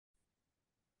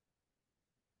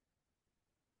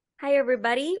Hi,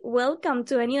 everybody. Welcome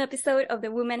to a new episode of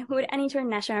the Womanhood and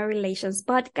International Relations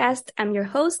podcast. I'm your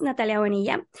host, Natalia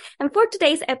Bonilla. And for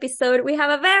today's episode, we have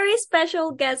a very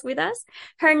special guest with us.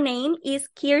 Her name is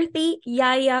Kirti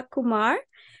Yaya Kumar,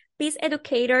 peace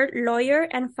educator, lawyer,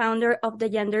 and founder of the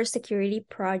Gender Security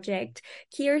Project.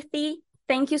 Kirti,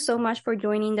 thank you so much for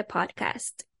joining the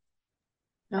podcast.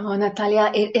 Oh,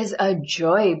 Natalia, it is a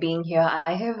joy being here.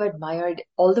 I have admired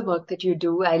all the work that you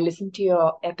do. I listen to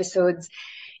your episodes.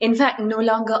 In fact, no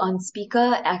longer on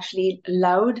speaker, actually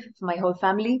loud for my whole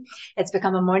family. It's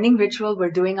become a morning ritual. We're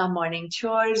doing our morning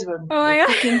chores, we're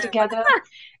cooking together,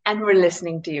 and we're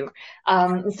listening to you.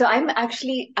 So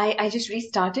I just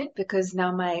restarted because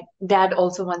now my dad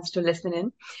also wants to listen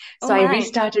in. So I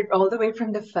restarted all the way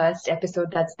from the first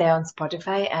episode that's there on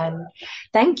Spotify. And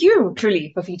thank you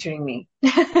truly for featuring me.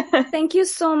 Thank you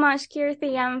so much,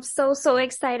 Kirti. I'm so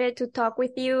excited to talk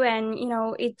with you. And,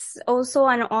 it's also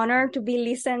an honor to be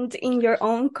listened in your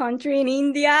own country in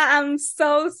India. I'm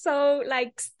so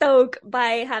stoked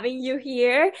by having you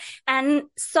here and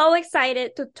so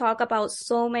excited to talk about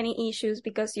so many issues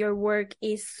because your work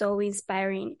is so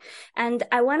inspiring. And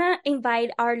I want to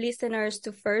invite our listeners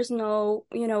to first know,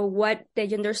 what the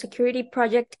Gender Security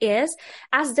Project is.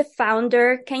 As the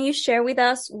founder, can you share with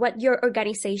us what your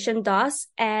organization does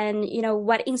and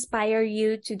what inspired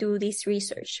you to do this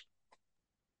research?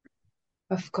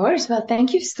 Of course. Well,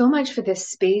 thank you so much for this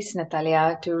space,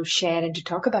 Natalia, to share and to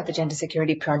talk about the Gender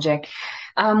Security Project.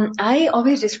 I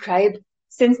always describe,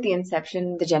 since the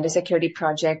inception, the Gender Security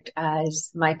Project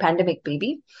as my pandemic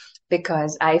baby,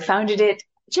 because I founded it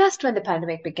just when the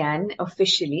pandemic began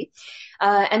officially.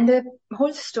 And the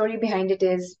whole story behind it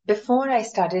is, before I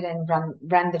started and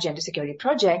ran the Gender Security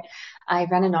Project, I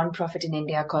ran a nonprofit in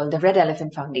India called the Red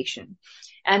Elephant Foundation.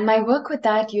 And my work with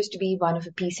that used to be one of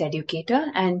a peace educator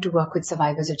and to work with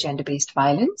survivors of gender-based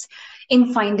violence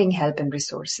in finding help and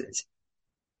resources.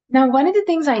 Now, one of the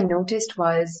things I noticed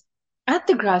was, at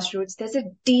the grassroots, there's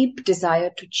a deep desire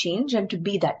to change and to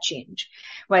be that change,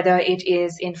 whether it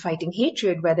is in fighting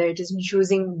hatred, whether it is in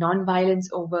choosing non-violence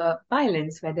over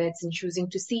violence, whether it's in choosing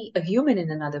to see a human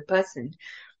in another person.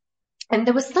 And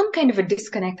there was some kind of a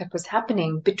disconnect that was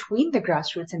happening between the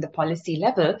grassroots and the policy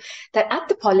level, that at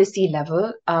the policy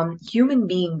level, human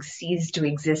beings ceased to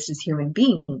exist as human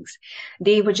beings.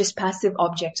 They were just passive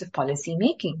objects of policy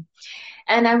making.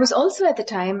 And I was also at the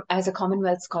time, as a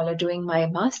Commonwealth scholar, doing my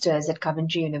master's at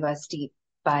Coventry University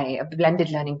by a blended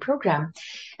learning program.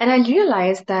 And I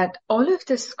realized that all of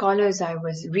the scholars I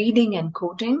was reading and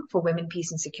quoting for women,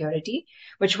 peace, and security,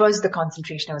 which was the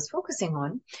concentration I was focusing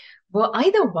on, were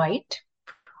either white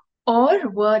or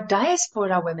were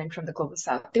diaspora women from the Global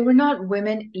South. They were not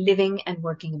women living and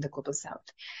working in the Global South.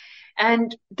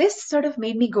 And this sort of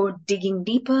made me go digging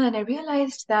deeper, and I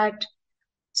realized that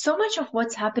so much of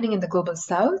what's happening in the Global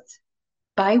South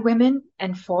by women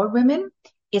and for women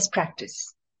is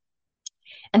practice.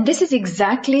 And this is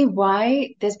exactly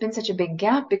why there's been such a big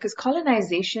gap, because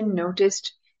colonization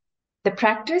noticed the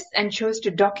practice and chose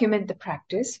to document the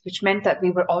practice, which meant that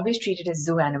we were always treated as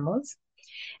zoo animals.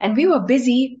 And we were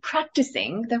busy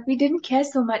practicing that we didn't care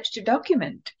so much to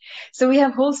document. So we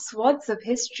have whole swaths of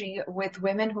history with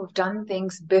women who've done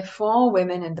things before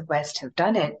women in the West have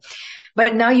done it.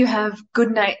 But now you have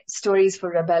goodnight stories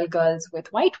for rebel girls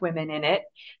with white women in it,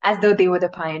 as though they were the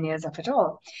pioneers of it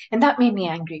all. And that made me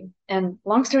angry. And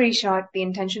long story short, the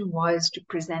intention was to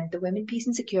present the women, peace,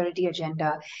 and security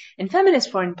agenda in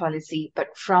feminist foreign policy,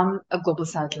 but from a Global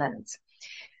South lens.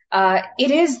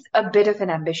 It is a bit of an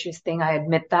ambitious thing, I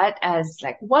admit that, as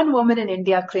like one woman in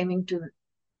India claiming to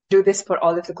do this for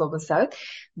all of the Global South.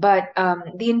 But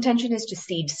the intention is to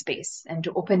seed space and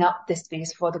to open up this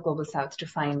space for the Global South to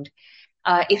find,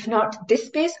 if not this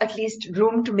space, at least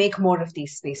room to make more of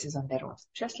these spaces on their own,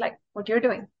 just like what you're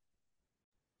doing.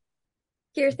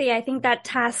 Kirti, I think that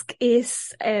task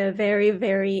is very,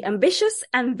 very ambitious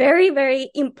and very,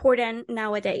 very important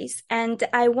nowadays. And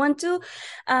I want to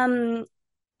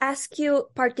ask you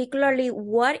particularly,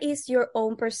 what is your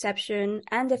own perception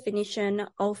and definition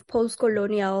of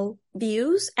post-colonial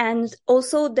views and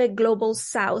also the Global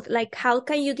South? Like, how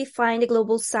can you define the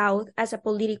Global South as a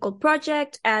political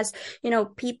project, as,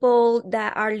 people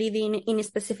that are living in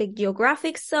specific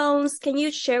geographic zones? Can you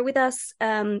share with us,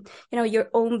 your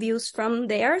own views from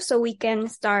there so we can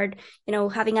start,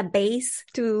 having a base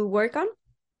to work on?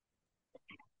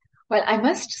 Well, I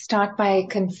must start by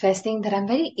confessing that I'm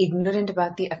very ignorant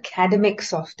about the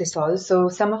academics of this all. So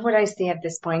some of what I say at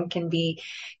this point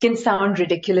can sound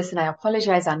ridiculous, and I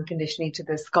apologize unconditionally to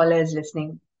the scholars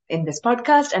listening in this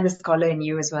podcast and the scholar in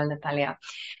you as well, Natalia.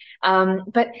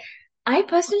 But I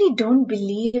personally don't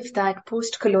believe that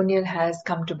post-colonial has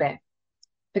come to bear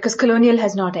because colonial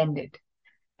has not ended.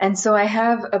 And so I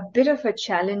have a bit of a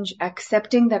challenge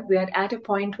accepting that we are at a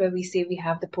point where we say we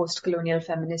have the post-colonial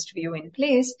feminist view in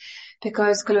place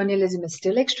because colonialism is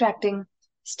still extracting,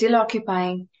 still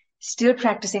occupying, still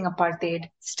practicing apartheid,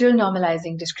 still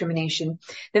normalizing discrimination.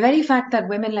 The very fact that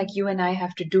women like you and I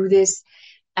have to do this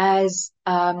as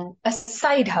a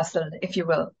side hustle, if you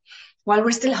will, while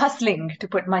we're still hustling to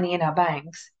put money in our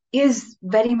banks, is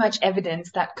very much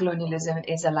evidence that colonialism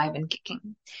is alive and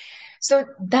kicking. So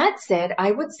that said,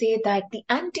 I would say that the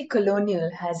anti-colonial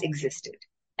has existed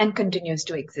and continues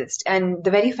to exist. And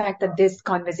the very fact that this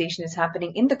conversation is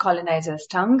happening in the colonizer's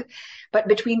tongue, but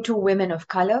between two women of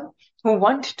color who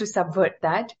want to subvert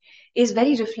that, is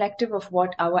very reflective of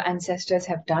what our ancestors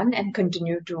have done and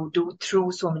continue to do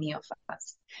through so many of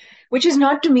us. Which is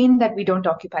not to mean that we don't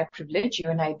occupy privilege.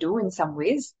 You and I do in some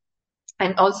ways,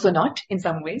 and also not in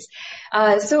some ways.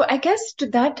 So I guess to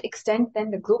that extent,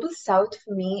 then the global south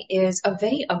for me is a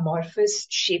very amorphous,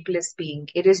 shapeless being.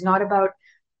 It is not about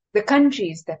the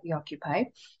countries that we occupy,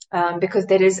 because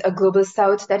there is a global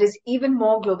south that is even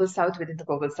more global south within the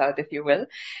global south, if you will.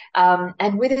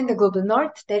 And within the global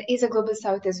north, there is a global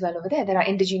south as well over there. There are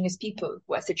indigenous people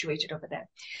who are situated over there.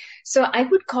 So I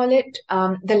would call it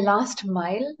the last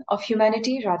mile of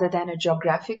humanity rather than a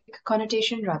geographic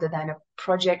connotation, rather than a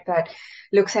project that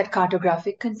looks at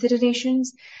cartographic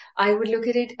considerations. I would look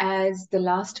at it as the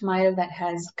last mile that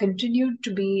has continued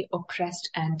to be oppressed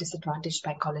and disadvantaged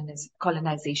by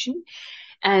colonization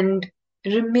and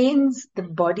remains the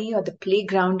body or the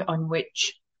playground on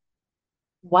which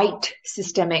white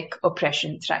systemic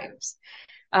oppression thrives.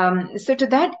 So to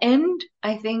that end,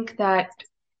 I think that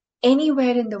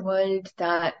anywhere in the world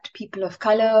that people of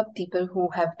color, people who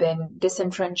have been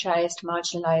disenfranchised,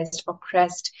 marginalized,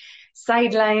 oppressed,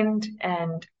 sidelined,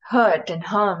 and hurt and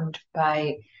harmed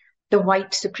by the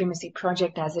white supremacy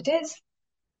project as it is,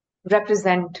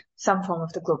 represent some form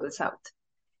of the global south.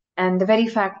 And the very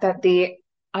fact that they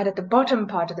are at the bottom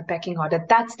part of the pecking order,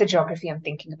 that's the geography I'm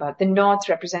thinking about. The north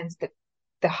represents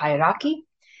the hierarchy,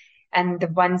 and the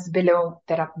ones below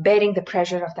that are bearing the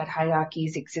pressure of that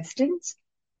hierarchy's existence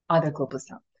are the global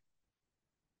south.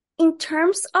 In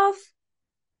terms of,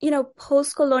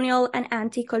 post-colonial and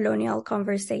anti-colonial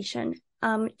conversation,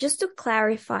 just to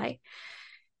clarify,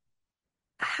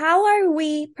 how are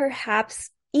we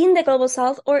perhaps in the global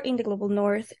south or in the global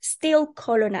north still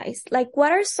colonized? Like,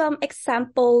 what are some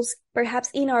examples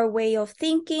perhaps in our way of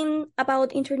thinking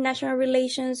about international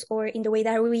relations, or in the way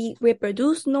that we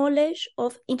reproduce knowledge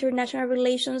of international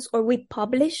relations, or we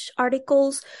publish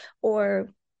articles or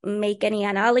make any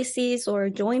analysis or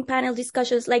join panel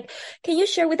discussions? Like, can you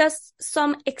share with us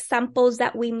some examples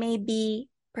that we may be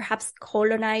perhaps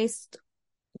colonized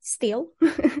still?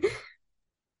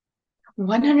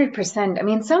 100%. I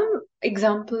mean, some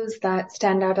examples that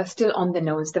stand out are still on the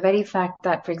nose. The very fact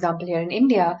that, for example, here in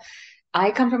India,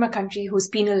 I come from a country whose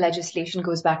penal legislation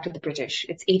goes back to the British.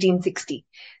 It's 1860.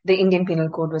 The Indian Penal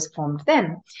Code was formed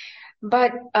then.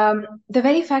 But the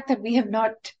very fact that we have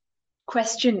not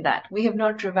questioned that, we have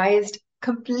not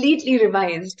completely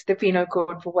revised the penal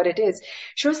code for what it is,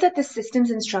 shows that the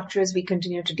systems and structures we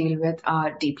continue to deal with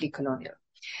are deeply colonial.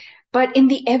 But in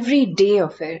the everyday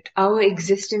of it, our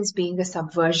existence being a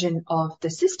subversion of the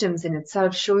systems in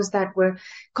itself shows that we're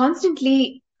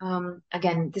constantly,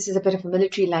 again, this is a bit of a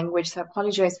military language, so I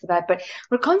apologize for that, but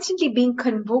we're constantly being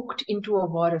convoked into a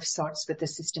war of sorts with the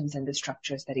systems and the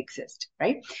structures that exist,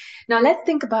 right? Now, let's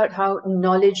think about how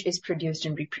knowledge is produced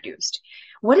and reproduced.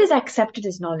 What is accepted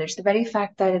as knowledge? The very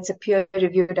fact that it's a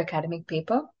peer-reviewed academic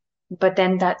paper, but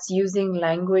then that's using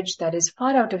language that is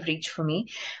far out of reach for me.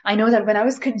 I know that when I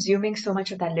was consuming so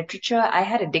much of that literature, I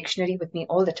had a dictionary with me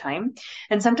all the time.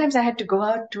 And sometimes I had to go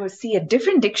out to see a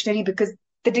different dictionary because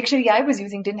the dictionary I was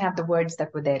using didn't have the words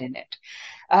that were there in it.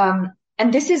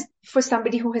 And this is for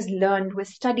somebody who has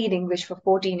studied English for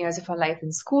 14 years of her life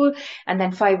in school, and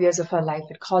then 5 years of her life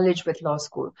at college with law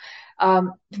school.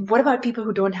 What about people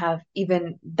who don't have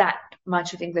even that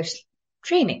much of English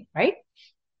training, right?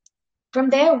 From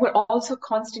there, we're also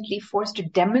constantly forced to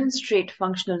demonstrate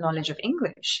functional knowledge of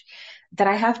English, that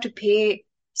I have to pay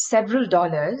several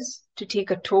dollars to take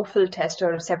a TOEFL test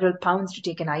or several pounds to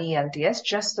take an IELTS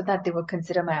just so that they will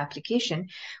consider my application,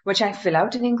 which I fill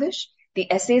out in English,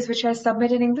 the essays which I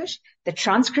submit in English, the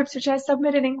transcripts which I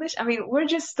submit in English. I mean, we're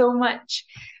just so,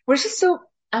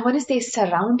 I want to say,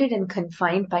 surrounded and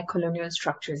confined by colonial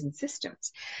structures and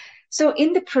systems. So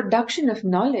in the production of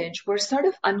knowledge, we're sort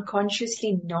of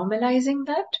unconsciously normalizing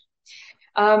that.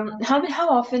 How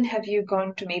often have you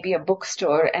gone to maybe a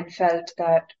bookstore and felt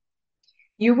that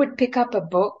you would pick up a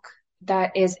book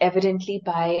that is evidently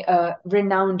by a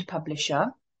renowned publisher,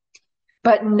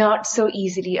 but not so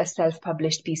easily a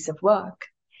self-published piece of work?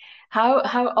 How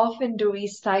often do we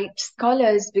cite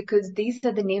scholars because these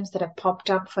are the names that have popped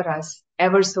up for us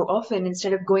ever so often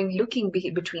instead of going looking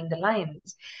between the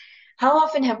lines? How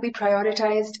often have we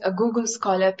prioritized a Google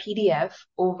Scholar PDF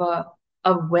over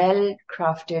a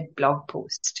well-crafted blog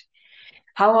post?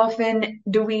 How often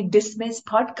do we dismiss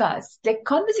podcasts? Like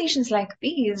conversations like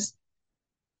these,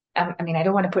 I mean, I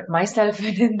don't want to put myself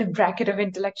in the bracket of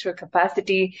intellectual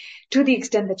capacity to the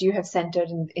extent that you have centered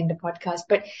in the podcast,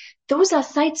 but those are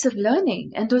sites of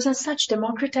learning, and those are such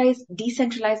democratized,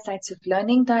 decentralized sites of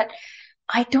learning that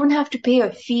I don't have to pay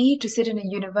a fee to sit in a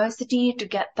university to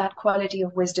get that quality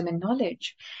of wisdom and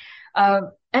knowledge.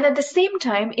 And at the same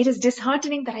time, it is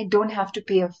disheartening that I don't have to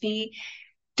pay a fee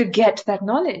to get that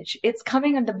knowledge. It's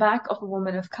coming on the back of a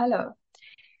woman of color.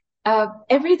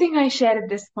 Everything I share at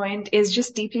this point is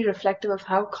just deeply reflective of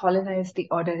how colonized the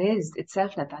order is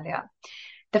itself, Natalia.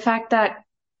 The fact that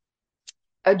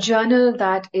a journal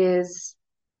that is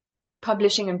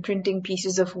publishing and printing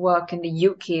pieces of work in the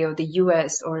UK or the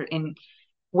US or in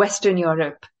Western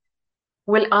Europe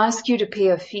will ask you to pay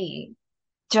a fee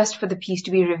just for the piece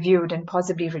to be reviewed and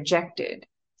possibly rejected,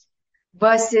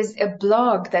 versus a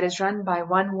blog that is run by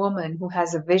one woman who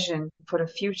has a vision for a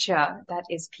future that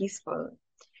is peaceful.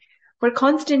 We're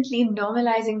constantly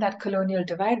normalizing that colonial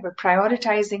divide. We're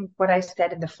prioritizing what I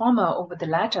said in the former over the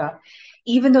latter,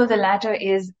 even though the latter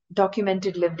is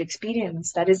documented lived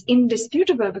experience that is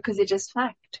indisputable because it is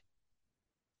fact.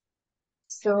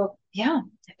 So, yeah,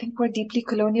 I think we're deeply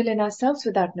colonial in ourselves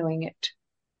without knowing it.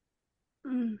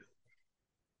 Mm.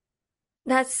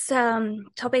 That's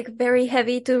topic very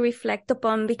heavy to reflect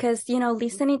upon because,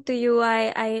 listening to you,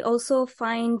 I also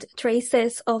find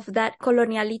traces of that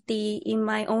coloniality in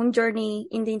my own journey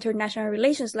in the international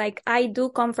relations. Like I do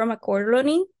come from a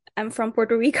colony. I'm from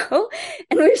Puerto Rico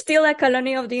and we're still a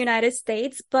colony of the United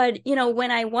States. But, when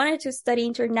I wanted to study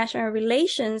international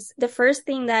relations, the first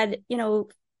thing that,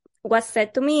 was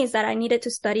said to me is that I needed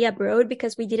to study abroad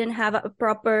because we didn't have a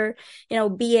proper,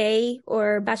 BA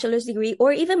or bachelor's degree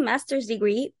or even master's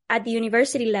degree at the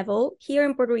university level here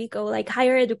in Puerto Rico, like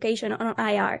higher education on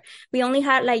IR. We only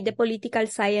had like the political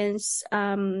science,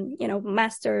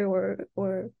 master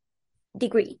or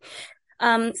degree.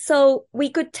 So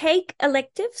we could take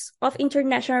electives of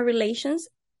international relations,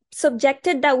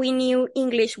 subjected that we knew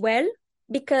English well,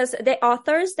 because the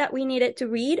authors that we needed to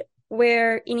read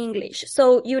were in English.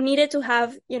 So you needed to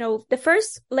have, the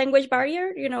first language barrier,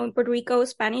 in Puerto Rico,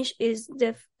 Spanish is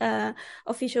the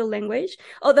official language.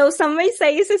 Although some may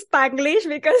say it's Spanglish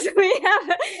because we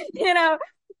have,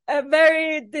 a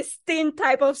very distinct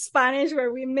type of Spanish where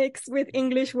we mix with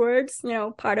English words,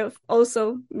 part of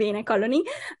also being a colony.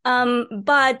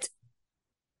 But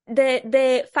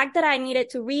the fact that I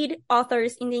needed to read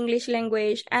authors in the English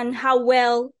language and how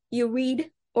well you read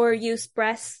or you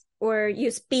express or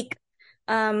you speak,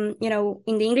 in the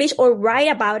English or write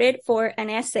about it for an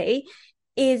essay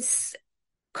is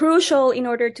crucial in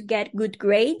order to get good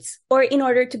grades or in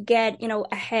order to get,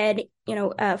 ahead,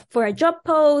 for a job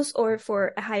post or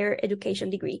for a higher education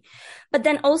degree. But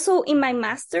then also in my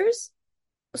master's,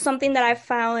 something that I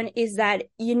found is that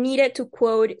you needed to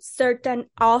quote certain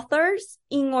authors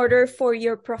in order for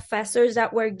your professors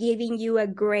that were giving you a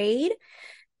grade,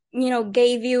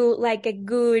 gave you like a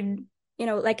good,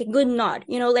 like a good nod,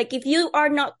 like if you are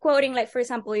not quoting, like, for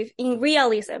example, if in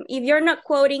realism, if you're not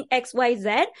quoting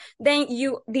XYZ, then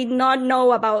you did not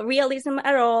know about realism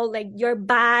at all. Like you're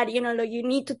bad, like you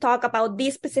need to talk about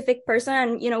this specific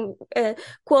person and,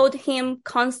 quote him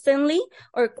constantly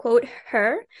or quote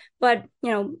her. But,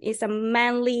 it's a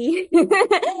manly,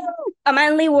 a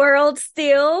manly world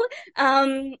still.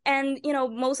 And,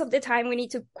 most of the time we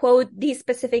need to quote these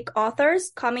specific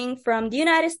authors coming from the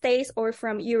United States or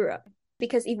from Europe.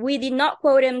 Because if we did not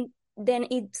quote him, then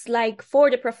it's like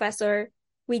for the professor,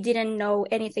 we didn't know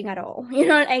anything at all,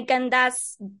 and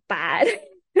that's bad.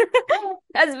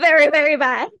 That's very, very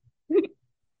bad.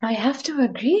 I have to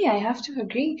agree. I have to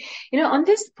agree. On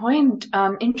this point,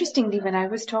 interestingly, when I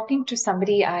was talking to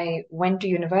somebody I went to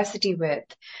university with,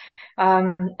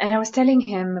 and I was telling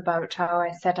him about how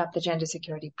I set up the Gender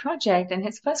Security Project, and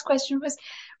his first question was,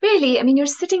 really, I mean, you're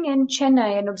sitting in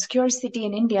Chennai, an obscure city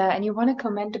in India, and you want to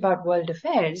comment about world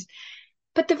affairs.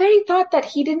 But the very thought that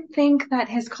he didn't think that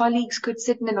his colleagues could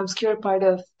sit in an obscure part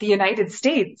of the United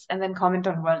States and then comment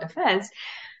on world affairs.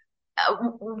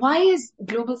 Why is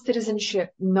global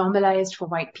citizenship normalized for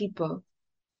white people,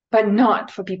 but not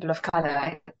for people of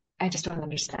color? I just don't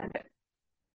understand it.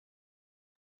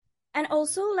 And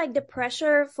also like the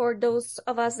pressure for those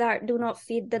of us that do not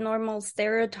fit the normal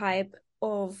stereotype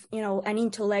of, an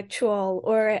intellectual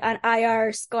or an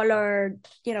IR scholar,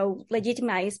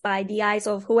 legitimized by the eyes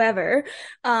of whoever.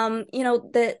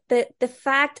 The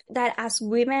fact that as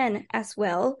women as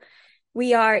well,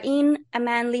 we are in a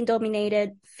manly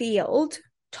dominated field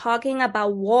talking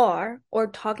about war or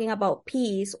talking about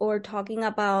peace or talking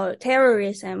about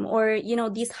terrorism or,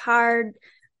 these hard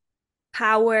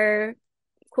power,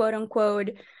 quote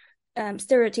unquote,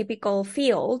 stereotypical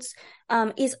fields,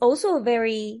 is also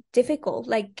very difficult.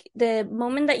 Like the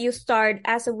moment that you start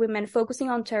as a woman focusing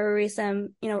on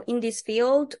terrorism, in this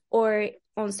field or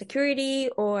on security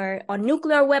or on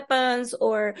nuclear weapons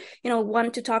or,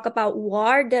 want to talk about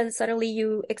war, then suddenly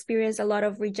you experience a lot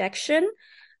of rejection,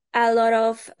 a lot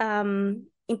of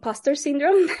imposter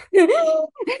syndrome,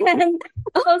 and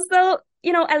also,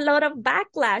 a lot of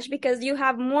backlash because you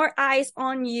have more eyes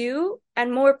on you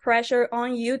and more pressure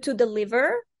on you to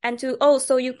deliver and to, oh,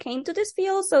 so you came to this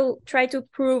field, so try to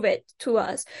prove it to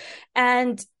us.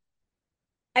 And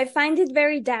I find it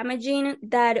very damaging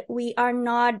that we are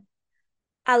not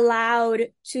allowed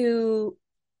to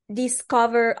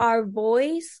discover our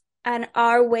voice and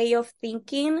our way of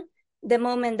thinking the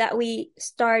moment that we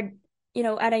start,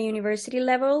 at a university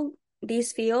level,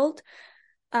 this field,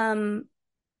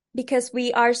 because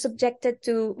we are subjected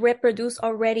to reproduce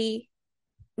already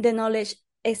the knowledge,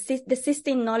 the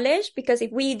existing knowledge, because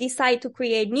if we decide to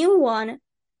create new one,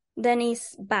 then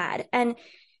it's bad. And,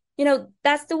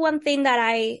 that's the one thing that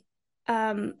I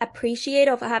appreciate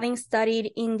of having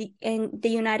studied in the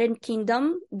United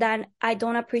Kingdom that I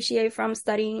don't appreciate from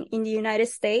studying in the United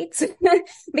States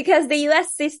because the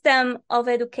US system of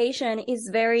education is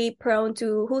very prone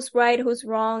to who's right, who's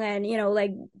wrong. And,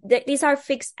 these are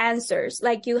fixed answers.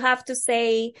 Like you have to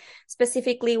say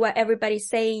specifically what everybody's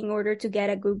saying in order to get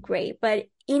a good grade. But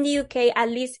in the UK, at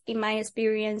least in my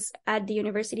experience at the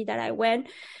university that I went,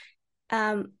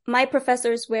 my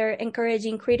professors were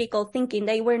encouraging critical thinking.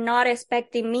 They were not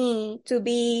expecting me to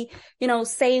be,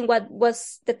 saying what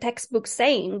was the textbook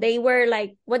saying. They were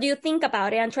like, what do you think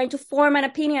about it? And trying to form an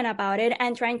opinion about it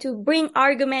and trying to bring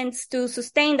arguments to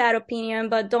sustain that opinion,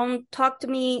 but don't talk to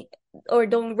me or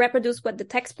don't reproduce what the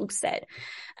textbook said.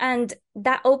 And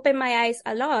that opened my eyes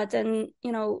a lot. And,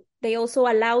 they also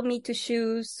allowed me to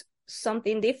choose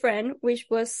something different, which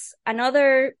was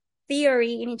another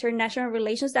theory in international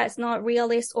relations that's not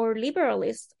realist or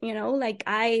liberalist. Like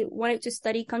I wanted to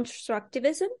study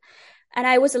constructivism and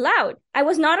I was not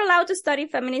allowed to study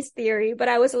feminist theory, but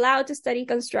I was allowed to study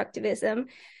constructivism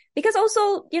because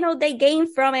also, they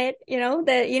gain from it,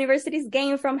 the universities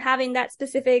gain from having that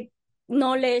specific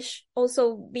knowledge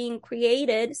also being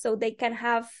created so they can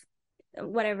have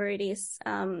whatever it is.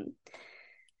 I'm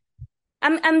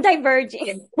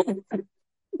diverging.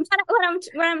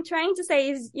 What I'm trying to say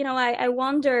is, I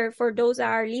wonder for those that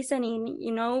are listening,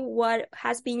 what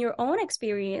has been your own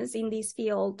experience in this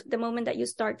field the moment that you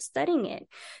start studying it,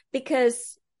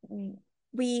 because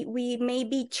we may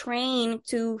be trained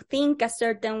to think a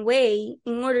certain way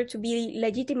in order to be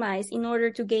legitimized, in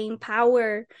order to gain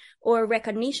power or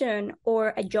recognition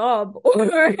or a job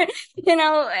or,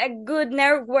 a good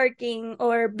networking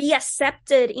or be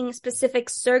accepted in specific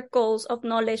circles of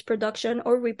knowledge production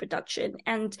or reproduction.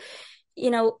 And,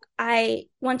 I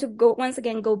want to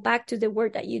go back to the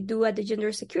work that you do at the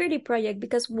Gender Security Project,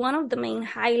 because one of the main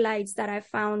highlights that I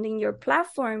found in your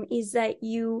platform is that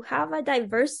you have a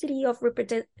diversity of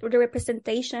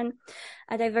representation,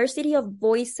 a diversity of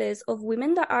voices of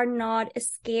women that are not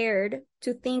scared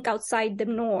to think outside the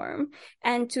norm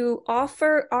and to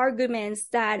offer arguments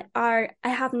that I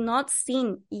have not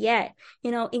seen yet,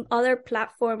 in other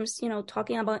platforms,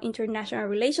 talking about international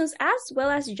relations as well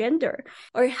as gender.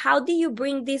 Or how do you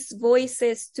bring these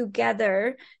voices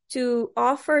together to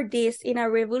offer this in a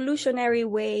revolutionary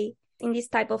way in this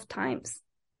type of times?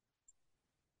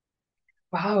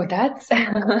 Wow, that's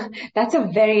that's a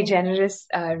very generous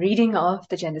reading of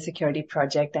the Gender Security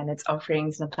Project and its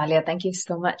offerings, Natalia. Thank you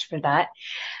so much for that.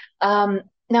 Now,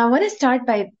 I want to start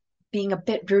by being a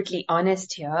bit brutally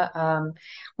honest here.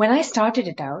 When I started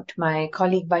it out, my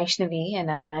colleague Vaishnavi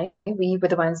and we were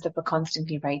the ones that were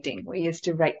constantly writing. We used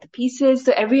to write the pieces.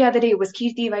 So every other day it was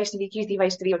Kirti,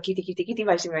 Vaishnavi, or Kirti,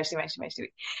 Vaishnavi.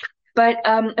 But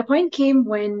a point came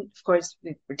when, of course,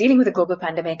 we were dealing with a global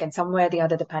pandemic, and somewhere or the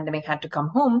other, the pandemic had to come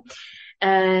home,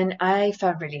 and I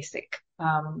felt really sick.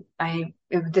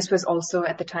 This was also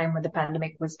at the time when the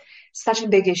pandemic was such a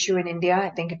big issue in India.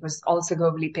 I think it was also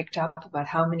globally picked up about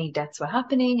how many deaths were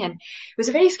happening, and it was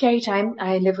a very scary time.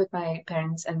 I live with my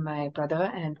parents and my brother,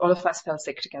 and all of us fell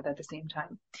sick together at the same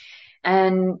time.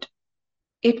 And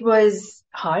it was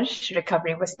harsh.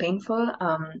 Recovery was painful.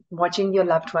 Watching your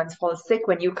loved ones fall sick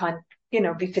when you can't,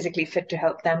 be physically fit to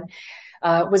help them,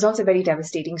 was also very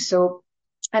devastating. So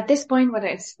at this point, what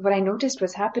I noticed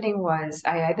was happening was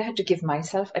I either had to give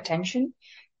myself attention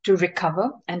to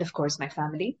recover, and of course my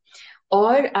family,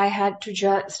 or I had to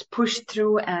just push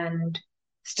through and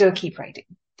still keep writing.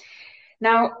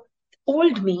 Now,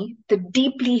 old me, the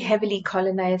deeply, heavily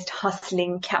colonized,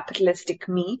 hustling, capitalistic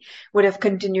me, would have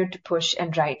continued to push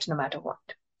and write no matter what.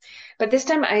 But this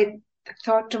time I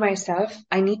thought to myself,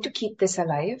 I need to keep this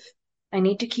alive. I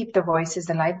need to keep the voices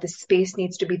alive. The space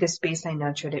needs to be the space I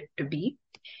nurtured it to be.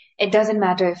 It doesn't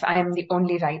matter if I'm the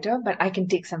only writer, but I can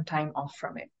take some time off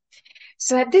from it.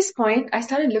 So at this point, I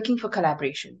started looking for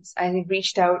collaborations. I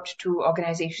reached out to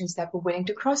organizations that were willing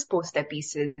to cross-post their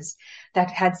pieces,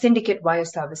 that had syndicate wire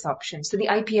service options. So the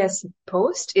IPS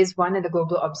Post is one and the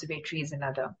Global Observatory is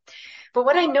another. But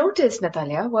what I noticed,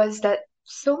 Natalia, was that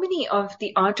so many of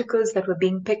the articles that were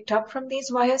being picked up from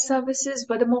these wire services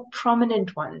were the more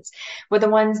prominent ones, were the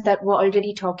ones that were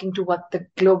already talking to what the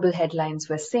global headlines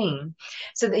were saying.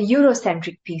 So the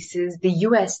Eurocentric pieces, the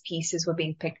US pieces were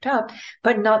being picked up,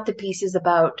 but not the pieces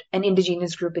about an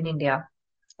indigenous group in India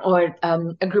or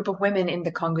a group of women in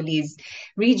the Congolese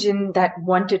region that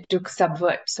wanted to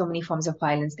subvert so many forms of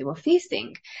violence they were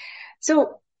facing.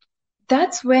 So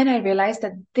that's when I realized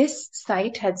that this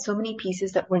site had so many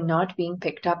pieces that were not being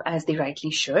picked up as they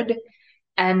rightly should.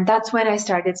 And that's when I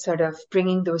started sort of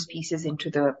bringing those pieces into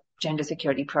the Gender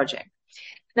Security Project.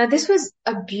 Now, this was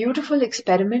a beautiful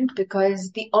experiment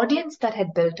because the audience that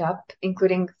had built up,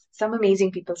 including some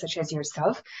amazing people such as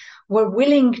yourself, were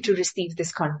willing to receive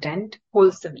this content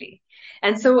wholesomely.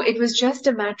 And so it was just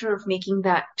a matter of making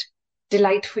that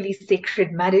delightfully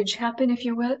sacred marriage happen, if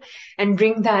you will, and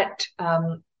bring that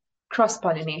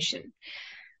cross-pollination.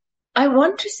 I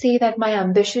want to say that my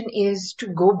ambition is to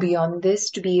go beyond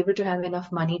this, to be able to have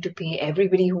enough money to pay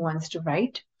everybody who wants to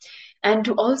write, and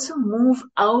to also move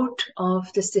out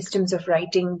of the systems of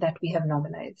writing that we have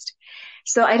normalized.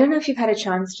 So I don't know if you've had a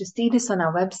chance to see this on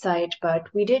our website, but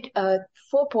we did a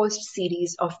 4-post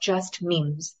series of just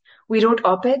memes. We wrote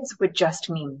op-eds with just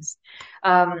memes.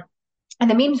 And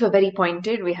the memes were very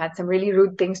pointed. We had some really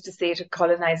rude things to say to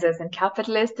colonizers and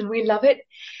capitalists, and we love it.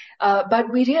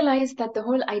 But we realized that the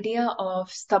whole idea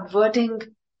of subverting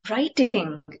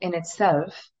writing in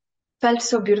itself felt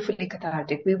so beautifully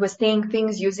cathartic. We were saying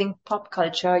things using pop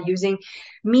culture, using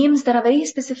memes that are very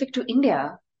specific to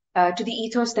India, to the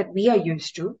ethos that we are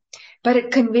used to, but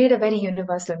it conveyed a very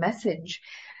universal message.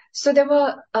 So there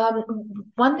were,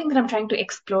 one thing that I'm trying to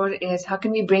explore is how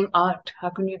can we bring art? How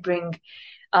can we bring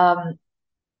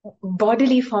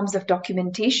bodily forms of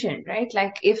documentation, right?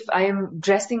 Like if I am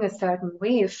dressing a certain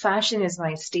way, if fashion is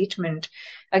my statement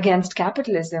against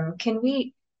capitalism, can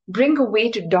we bring a way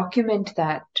to document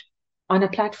that on a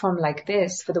platform like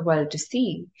this for the world to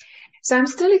see? So I'm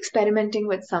still experimenting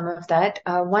with some of that.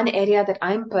 One area that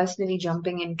I'm personally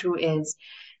jumping into is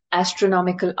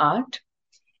astronomical art.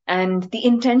 And the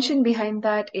intention behind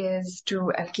that is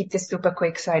I'll keep this super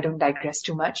quick so I don't digress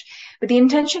too much, but the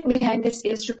intention behind this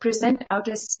is to present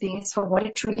outer space for what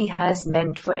it truly has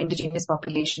meant for indigenous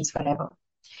populations forever.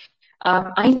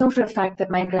 I know for a fact that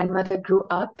my grandmother grew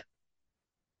up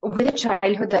with a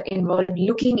childhood that involved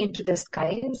looking into the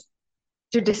skies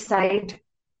to decide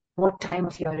what time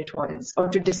of year it was, or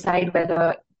to decide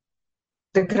whether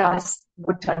the grass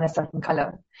would turn a certain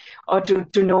color, or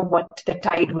to know what the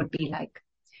tide would be like.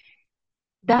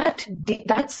 That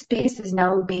space is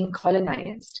now being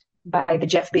colonized by the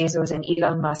Jeff Bezos and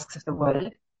Elon Musks of the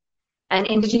world. And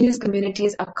indigenous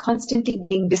communities are constantly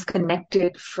being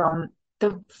disconnected from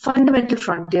the fundamental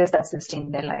frontiers that sustain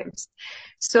their lives.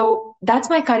 So that's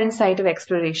my current site of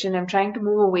exploration. I'm trying to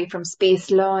move away from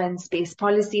space law and space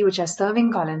policy, which are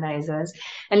serving colonizers,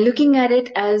 and looking at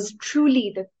it as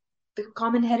truly the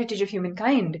common heritage of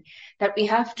humankind that we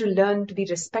have to learn to be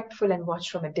respectful and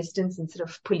watch from a distance instead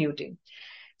of polluting.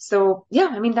 So yeah,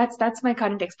 I mean, that's my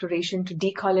current exploration to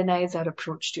decolonize our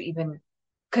approach to even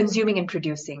consuming and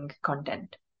producing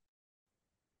content.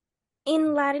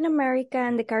 In Latin America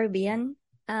and the Caribbean,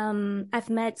 I've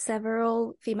met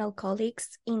several female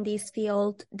colleagues in this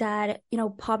field that,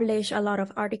 publish a lot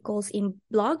of articles in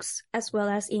blogs as well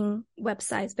as in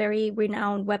websites, very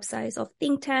renowned websites of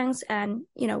think tanks and,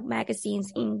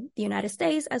 magazines in the United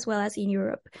States as well as in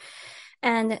Europe.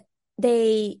 And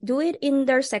they do it in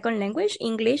their second language,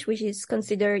 English, which is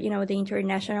considered, the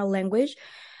international language.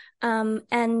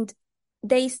 And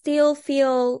they still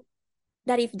feel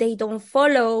that if they don't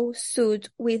follow suit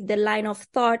with the line of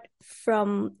thought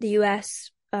from the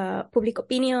US public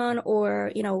opinion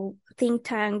or, think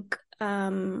tank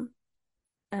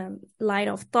line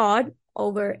of thought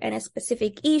over a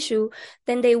specific issue,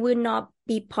 then they will not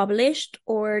be published,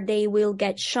 or they will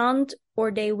get shunned,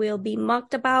 or they will be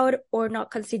mocked about, or not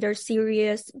considered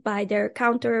serious by their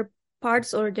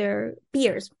counterparts or their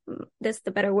peers. That's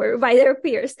the better word, by their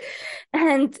peers.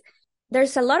 And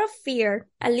there's a lot of fear,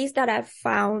 at least that I've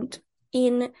found,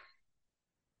 in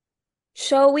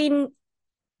showing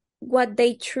what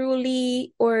they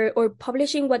truly, or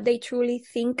publishing what they truly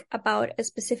think about a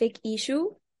specific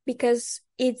issue, because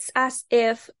it's as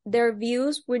if their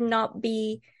views would not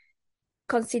be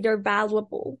considered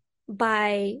valuable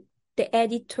by the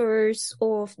editors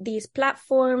of these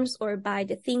platforms or by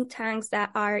the think tanks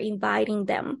that are inviting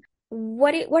them.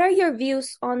 What are your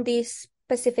views on this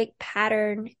specific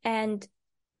pattern? And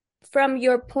from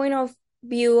your point of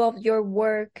view of your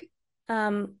work,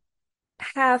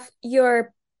 have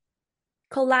your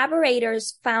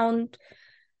collaborators found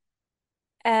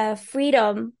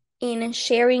freedom in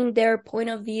sharing their point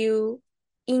of view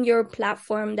in your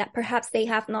platform that perhaps they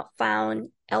have not found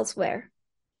elsewhere?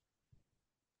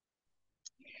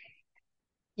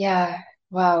 Yeah,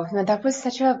 wow. No, that was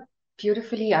such a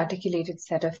beautifully articulated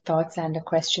set of thoughts and a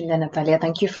question there, Natalia.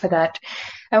 Thank you for that.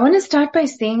 I want to start by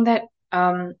saying that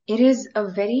it is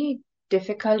a very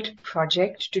difficult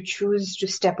project to choose to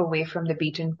step away from the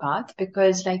beaten path,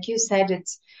 because, like you said,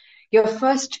 it's your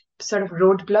first sort of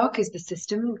roadblock is the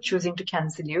system choosing to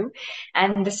cancel you.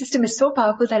 And the system is so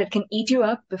powerful that it can eat you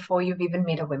up before you've even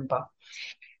made a whimper.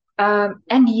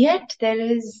 And yet there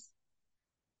is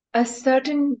a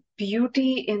certain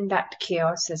beauty in that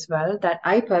chaos as well that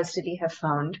I personally have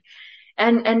found.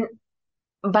 And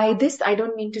by this, I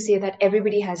don't mean to say that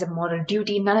everybody has a moral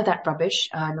duty, none of that rubbish.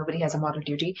 Nobody has a moral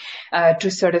duty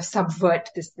to sort of subvert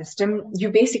the system.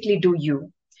 You basically do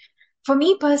you. For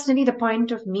me personally, the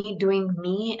point of me doing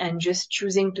me and just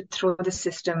choosing to throw the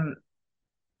system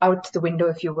out the window,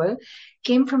 if you will,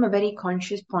 came from a very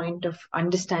conscious point of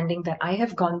understanding that I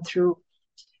have gone through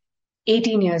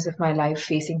 18 years of my life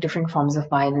facing different forms of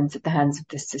violence at the hands of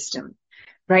this system,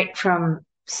 right? From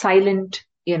silent,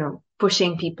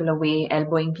 pushing people away,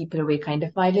 elbowing people away kind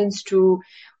of violence to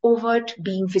overt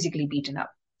being physically beaten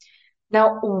up.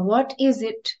 Now, what is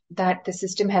it that the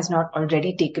system has not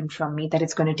already taken from me that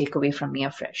it's going to take away from me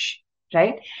afresh,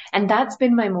 right? And that's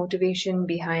been my motivation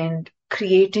behind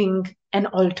creating an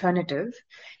alternative.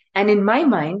 And in my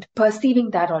mind,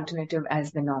 perceiving that alternative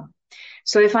as the norm.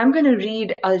 So if I'm going to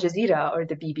read Al Jazeera or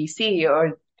the BBC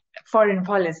or Foreign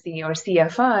Policy or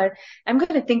CFR, I'm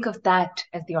going to think of that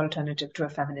as the alternative to a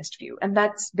feminist view. And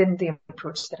that's been the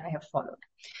approach that I have followed.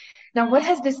 Now, what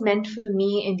has this meant for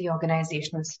me in the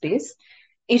organizational space?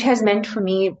 It has meant for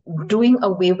me doing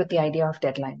away with the idea of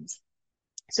deadlines.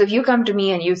 So if you come to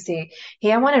me and you say,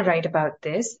 hey, I want to write about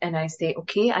this, and I say,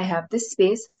 okay, I have this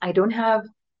space. I don't have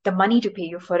the money to pay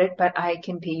you for it, but I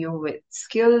can pay you with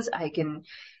skills. I can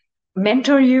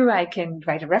mentor you. I can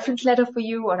write a reference letter for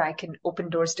you, or I can open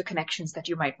doors to connections that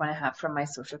you might want to have from my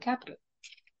social capital.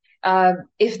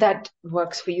 If that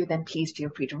works for you, then please feel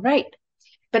free to write.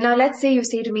 But now let's say you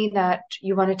say to me that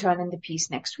you want to turn in the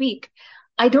piece next week.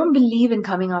 I don't believe in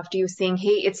coming after you saying,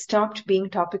 hey, it stopped being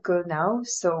topical now,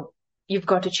 so you've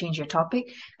got to change your topic.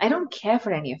 I don't care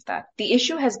for any of that. The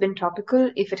issue has been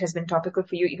topical. If it has been topical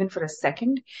for you, even for a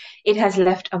second, it has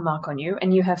left a mark on you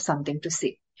and you have something to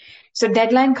say. So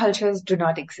deadline cultures do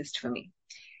not exist for me.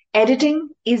 Editing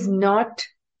is not,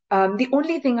 the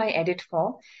only thing I edit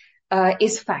for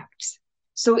is facts.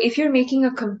 So if you're making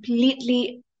a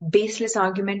completely baseless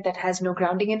argument that has no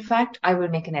grounding in fact, I will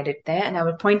make an edit there and I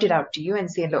will point it out to you and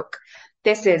say, look,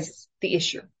 this is the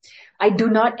issue. I do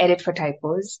not edit for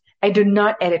typos. I do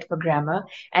not edit for grammar.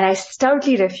 And I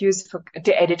stoutly refuse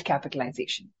to edit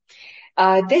capitalization.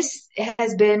 This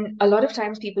has been, a lot of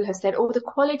times people have said, oh, the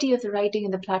quality of the writing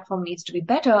in the platform needs to be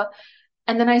better.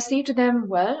 And then I say to them,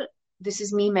 well, this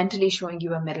is me mentally showing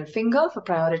you a middle finger for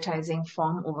prioritizing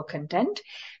form over content,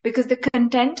 because the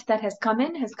content that has come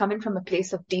in from a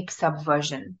place of deep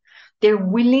subversion. They're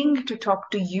willing to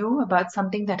talk to you about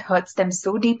something that hurts them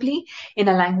so deeply in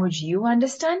a language you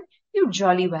understand. You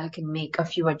jolly well can make a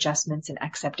few adjustments in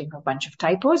accepting a bunch of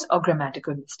typos or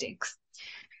grammatical mistakes.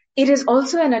 It is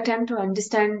also an attempt to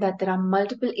understand that there are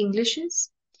multiple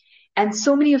Englishes, and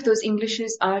so many of those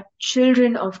Englishes are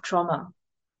children of trauma.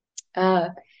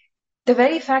 The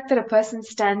very fact that a person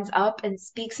stands up and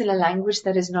speaks in a language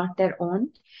that is not their own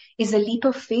is a leap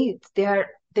of faith. They're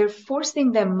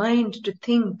forcing their mind to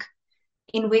think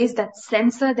in ways that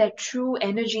censor their true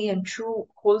energy and true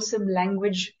wholesome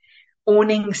language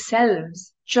owning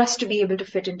selves just to be able to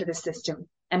fit into the system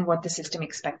and what the system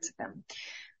expects of them.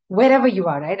 Wherever you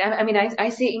are, right? I mean, I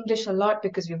say English a lot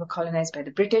because we were colonized by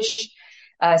the British.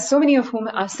 so many of whom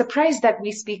are surprised that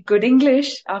we speak good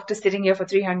English after sitting here for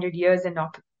 300 years and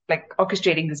not like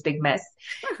orchestrating this big mess,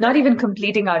 not even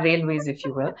completing our railways, if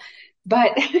you will.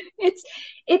 But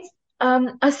it's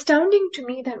astounding to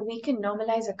me that we can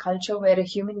normalize a culture where a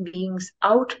human being's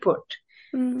output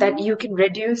that you can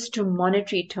reduce to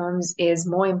monetary terms is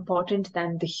more important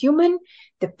than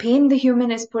the pain the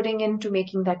human is putting into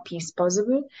making that piece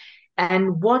possible,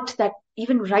 and what that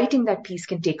even writing that piece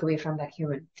can take away from that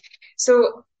human.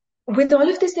 So, with all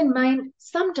of this in mind,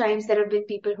 sometimes there have been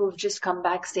people who've just come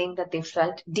back saying that they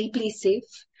felt deeply safe,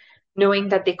 knowing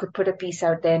that they could put a piece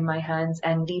out there in my hands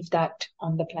and leave that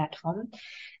on the platform.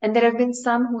 And there have been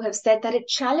some who have said that it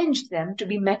challenged them to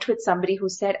be met with somebody who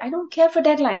said, I don't care for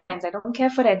deadlines, I don't care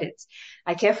for edits,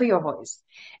 I care for your voice.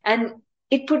 And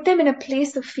it put them in a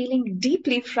place of feeling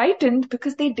deeply frightened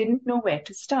because they didn't know where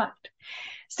to start.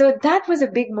 So that was a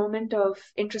big moment of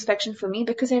introspection for me,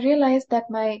 because I realized that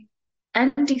my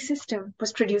anti-system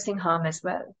was producing harm as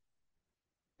well,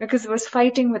 because it was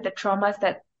fighting with the traumas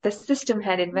that the system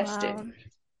had invested. Wow.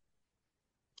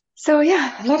 So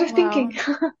yeah, a lot of thinking.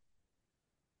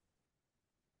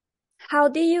 How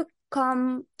did you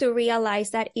come to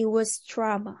realize that it was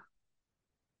trauma?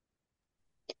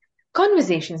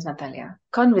 Conversations, Natalia.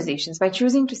 Conversations, by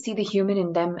choosing to see the human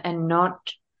in them and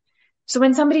not. So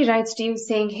when somebody writes to you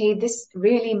saying, hey, this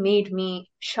really made me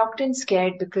shocked and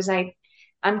scared because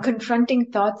I'm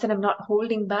confronting thoughts and I'm not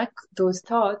holding back those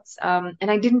thoughts. And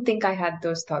I didn't think I had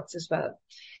those thoughts as well.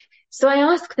 So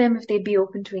I ask them if they'd be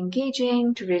open to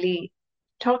engaging, to really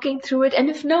talking through it. And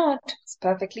if not, it's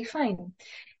perfectly fine.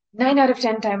 9 out of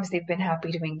 10 times they've been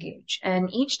happy to engage. And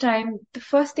each time, the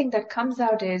first thing that comes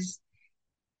out is,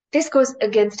 this goes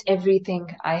against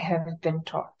everything I have been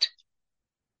taught.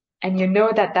 And you know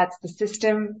that that's the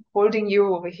system holding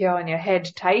you over here on your head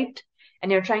tight,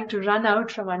 and you're trying to run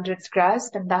out from under its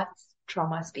grasp, and that's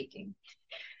trauma speaking.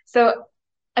 So,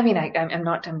 I mean, I'm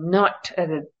not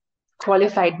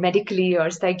qualified medically or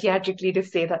psychiatrically to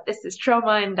say that this is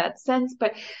trauma in that sense,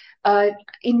 but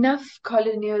enough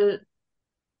colonial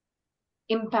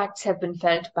impacts have been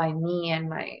felt by me and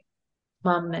my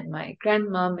mom and my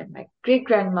grandmom and my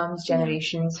great-grandmom's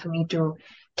generations for me to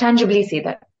tangibly say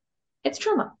that it's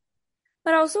trauma.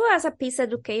 But also as a peace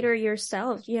educator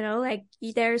yourself, like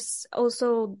there's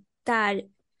also that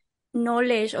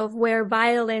knowledge of where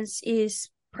violence is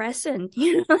present,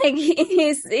 like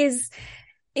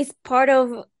it's part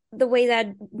of the way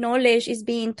that knowledge is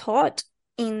being taught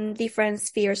in different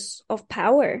spheres of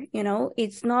power.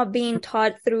 It's not being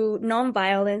taught through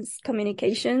non-violence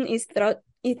communication.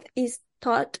 It is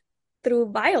taught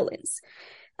through violence.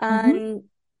 And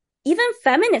even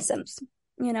feminisms,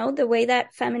 the way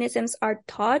that feminisms are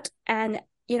taught and,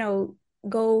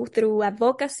 go through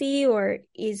advocacy or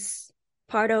is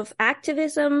part of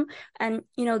activism and,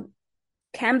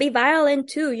 can be violent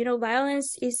too.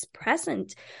 Violence is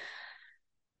present.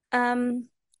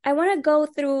 I want to go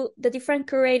through the different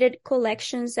curated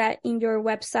collections that in your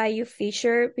website you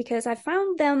feature, because I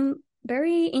found them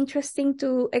very interesting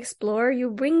to explore.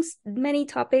 You bring many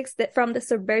topics that from the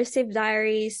subversive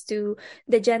diaries to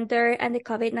the gender and the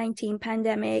COVID-19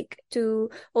 pandemic to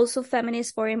also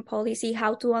feminist foreign policy,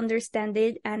 how to understand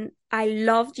it. And I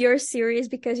loved your series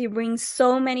because you bring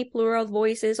so many plural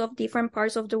voices of different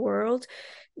parts of the world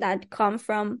that come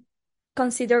from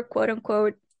considered quote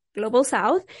unquote Global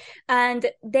South,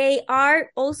 and they are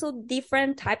also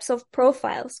different types of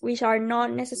profiles which are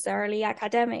not necessarily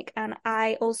academic, and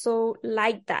I also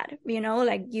like that.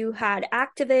 Like you had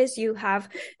activists, you have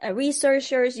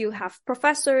researchers, you have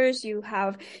professors, you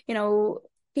have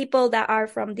people that are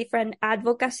from different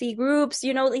advocacy groups.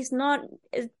 It's not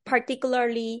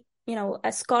particularly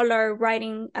a scholar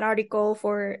writing an article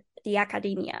for the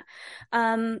academia.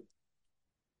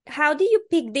 How do you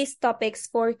pick these topics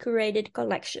for curated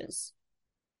collections?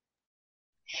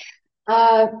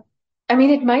 I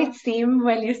mean, it might seem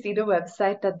when you see the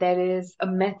website that there is a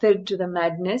method to the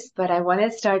madness, but I want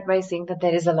to start by saying that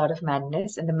there is a lot of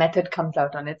madness and the method comes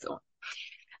out on its own,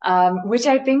 which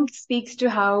I think speaks to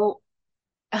how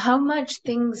much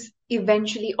things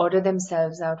eventually order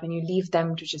themselves out when you leave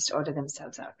them to just order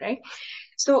themselves out, right?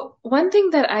 So one thing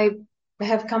that I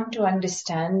have come to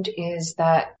understand is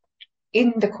that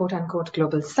in the quote-unquote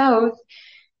Global South,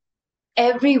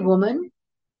 every woman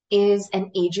is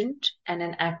an agent and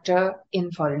an actor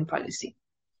in foreign policy.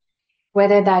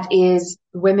 Whether that is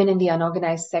women in the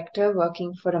unorganized sector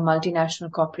working for a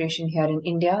multinational corporation here in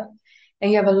India,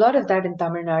 and you have a lot of that in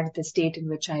Tamil Nadu, the state in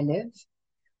which I live,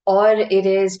 or it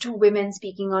is two women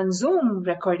speaking on Zoom,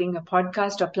 recording a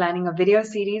podcast or planning a video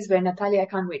series where, Natalia, I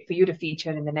can't wait for you to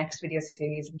feature in the next video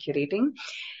series and curating.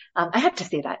 I had to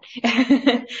say that.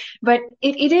 But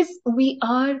it is, we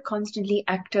are constantly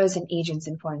actors and agents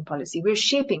in foreign policy. We're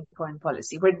shaping foreign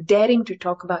policy. We're daring to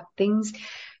talk about things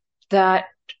that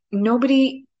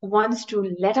nobody wants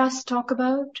to let us talk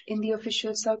about in the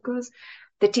official circles.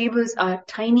 The tables are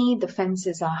tiny, the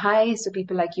fences are high, so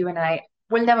people like you and I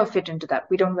will never fit into that.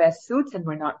 We don't wear suits and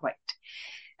we're not white.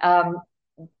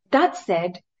 That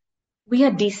said, we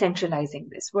are decentralizing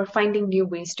this. We're finding new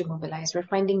ways to mobilize. We're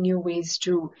finding new ways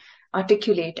to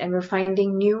articulate, and we're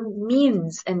finding new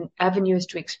means and avenues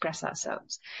to express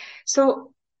ourselves.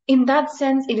 So in that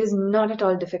sense, it is not at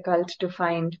all difficult to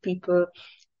find people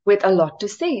with a lot to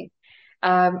say.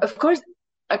 Of course,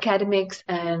 academics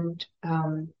and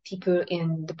people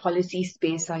in the policy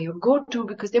space are your go-to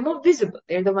because they're more visible.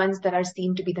 They're the ones that are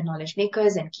seen to be the knowledge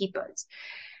makers and keepers.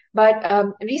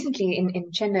 But recently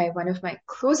in Chennai, one of my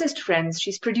closest friends,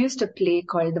 she's produced a play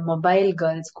called The Mobile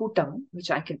Girls Kootam, which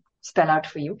I can spell out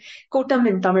for you. Kootam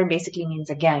in Tamil basically means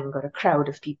a gang or a crowd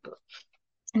of people.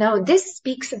 Now, this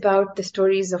speaks about the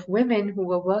stories of women who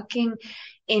were working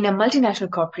in a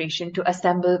multinational corporation to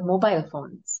assemble mobile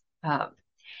phones.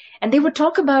 And they would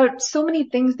talk about so many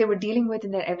things they were dealing with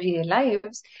in their everyday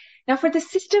lives. Now, for the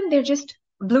system, they're just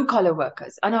blue-collar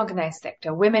workers, unorganized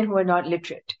sector, women who are not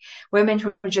literate, women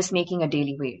who are just making a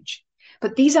daily wage.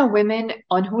 But these are women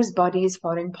on whose bodies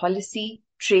foreign policy,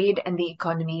 trade, and the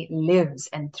economy lives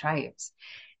and thrives.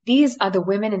 These are the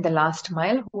women in the last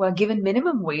mile who are given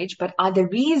minimum wage, but are the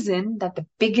reason that the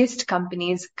biggest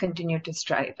companies continue to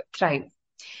thrive.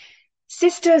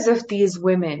 Sisters of these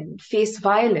women face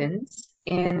violence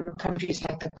in countries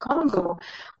like the Congo,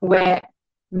 where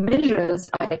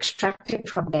minerals are extracted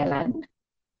from their land,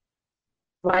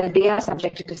 while they are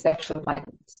subjected to sexual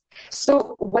violence.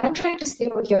 So what I'm trying to say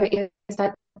over here is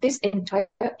that this entire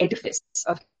edifice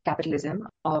of capitalism,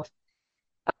 of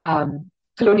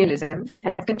colonialism,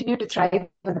 has continued to thrive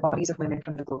on the bodies of women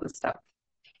from the global south.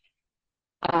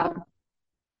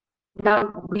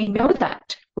 Now, we know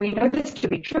that. We know this to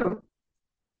be true.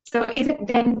 So is it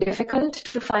then difficult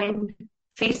to find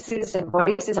faces and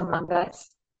voices among us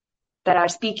that are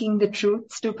speaking the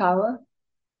truths to power?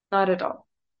 Not at all.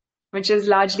 Which is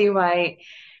largely why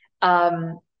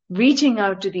reaching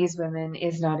out to these women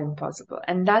is not impossible.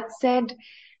 And that said,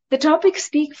 the topics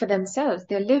speak for themselves.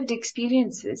 They're lived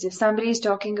experiences. If somebody is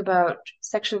talking about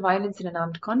sexual violence in an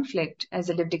armed conflict as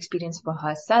a lived experience for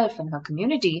herself and her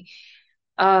community,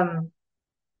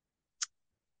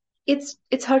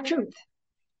 it's her truth.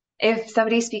 If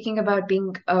somebody is speaking about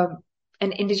being an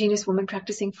indigenous woman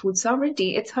practicing food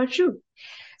sovereignty, it's her truth.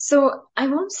 So I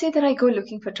won't say that I go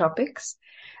looking for topics.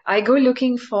 I go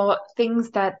looking for things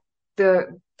that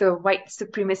the white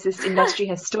supremacist industry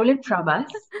has stolen from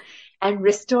us and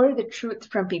restore the truth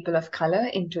from people of color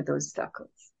into those circles.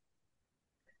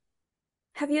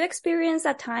 Have you experienced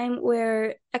a time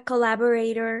where a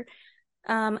collaborator,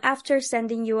 after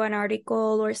sending you an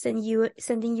article or sending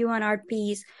you an art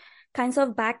piece, kinds of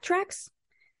backtracks?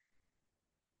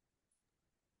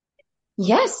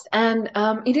 Yes, and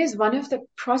it is one of the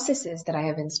processes that I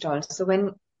have installed. So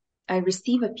when I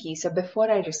receive a piece, or before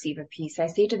I receive a piece, I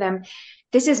say to them,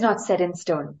 this is not set in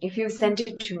stone. If you've sent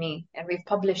it to me and we've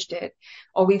published it,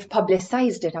 or we've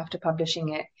publicized it after publishing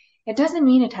it, it doesn't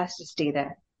mean it has to stay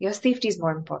there. Your safety is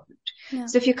more important. Yeah.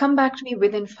 So if you come back to me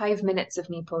within 5 minutes of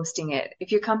me posting it,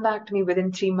 if you come back to me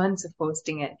within 3 months of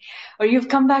posting it, or you've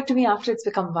come back to me after it's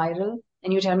become viral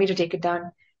and you tell me to take it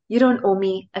down, you don't owe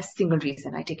me a single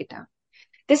reason I take it down.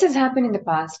 This has happened in the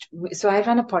past. So I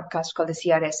run a podcast called the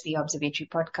CRSV Observatory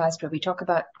Podcast, where we talk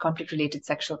about conflict-related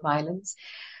sexual violence.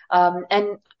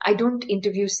 And I don't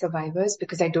interview survivors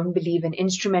because I don't believe in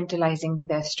instrumentalizing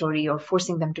their story or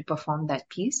forcing them to perform that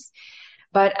piece.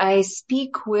 But I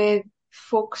speak with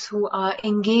folks who are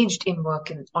engaged in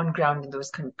work on ground in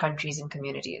those countries and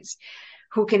communities,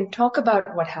 who can talk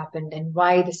about what happened and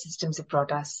why the systems have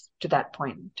brought us to that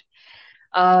point.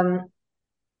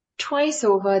 Twice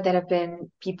over, there have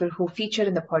been people who featured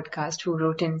in the podcast who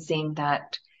wrote in saying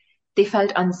that they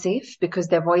felt unsafe because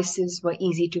their voices were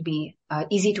easy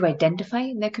to identify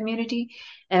in their community,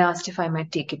 and asked if I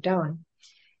might take it down.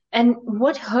 And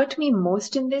what hurt me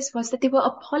most in this was that they were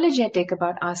apologetic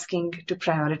about asking to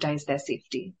prioritize their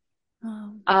safety.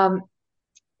 Oh.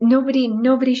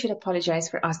 Nobody should apologize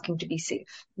for asking to be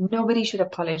safe. Nobody should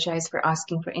apologize for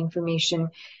asking for information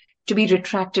to be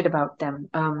retracted about them.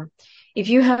 If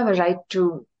you have a right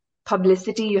to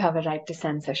publicity, you have a right to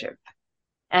censorship.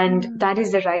 And that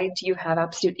is the right you have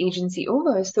absolute agency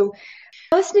over. So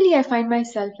personally, I find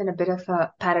myself in a bit of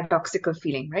a paradoxical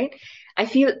feeling, right? I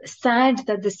feel sad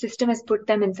that the system has put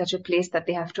them in such a place that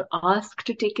they have to ask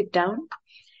to take it down.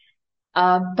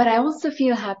 But I also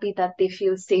feel happy that they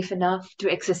feel safe enough to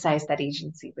exercise that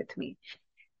agency with me.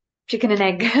 Chicken and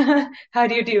egg. How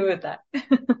do you deal with that?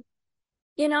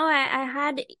 I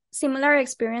had similar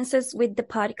experiences with the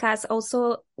podcast,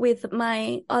 also with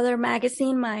my other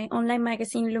magazine, my online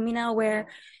magazine, Lumina, where,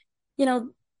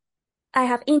 I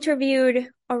have interviewed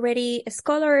already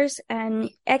scholars and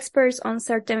experts on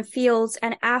certain fields.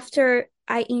 And after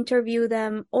I interview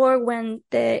them, or when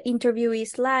the interview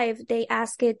is live, they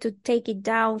ask it to take it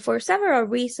down for several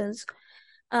reasons.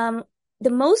 The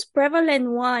most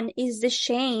prevalent one is the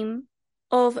shame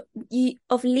of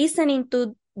listening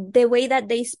to the way that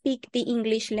they speak the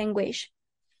English language.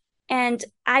 And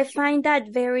I find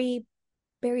that very,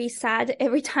 very sad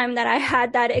every time that I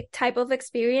had that type of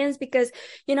experience, because,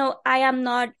 I am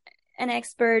not an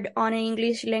expert on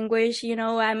English language.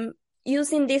 I'm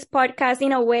using this podcast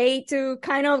in a way to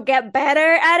kind of get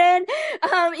better at it.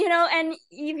 And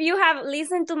if you have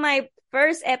listened to my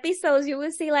first episodes, you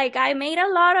will see like I made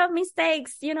a lot of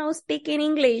mistakes, speaking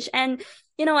English, and,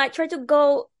 I try to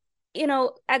go,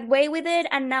 away with it.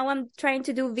 And now I'm trying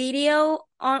to do video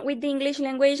on with the English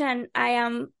language, and I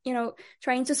am,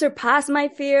 trying to surpass my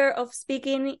fear of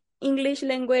speaking English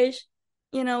language,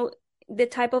 the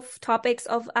type of topics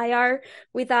of IR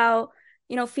without,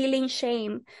 feeling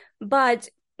shame. But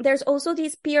there's also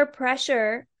this peer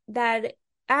pressure that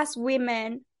as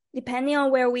women, depending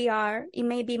on where we are, it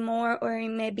may be more or it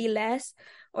may be less,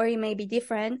 or it may be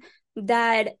different,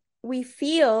 that we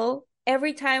feel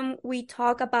every time we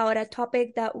talk about a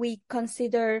topic that we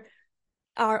consider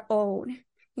our own.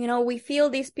 We feel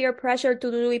this peer pressure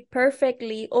to do it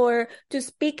perfectly, or to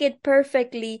speak it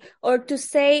perfectly, or to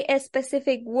say a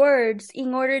specific words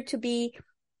in order to be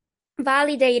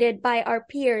validated by our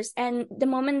peers. And the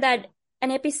moment that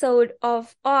an episode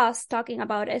of us talking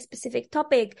about a specific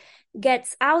topic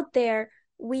gets out there,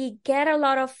 we get a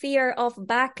lot of fear of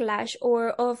backlash, or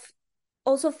of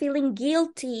also feeling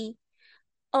guilty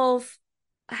of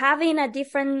having a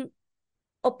different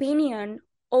opinion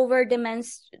over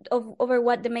over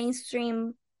what the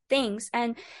mainstream thinks.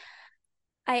 And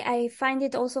I find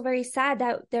it also very sad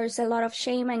that there's a lot of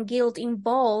shame and guilt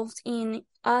involved in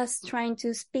us trying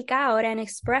to speak out and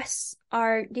express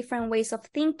our different ways of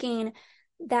thinking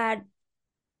that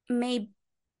may,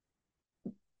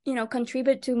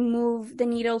 contribute to move the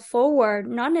needle forward,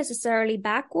 not necessarily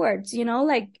backwards,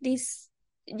 like this,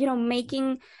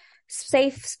 making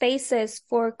safe spaces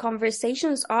for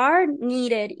conversations are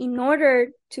needed in order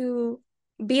to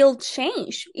build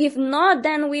change. If not,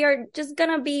 then we are just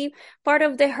gonna be part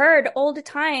of the herd all the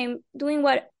time, doing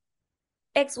what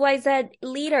XYZ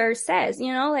leader says,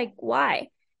 like why?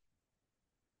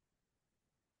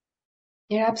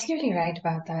 You're absolutely right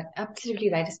about that.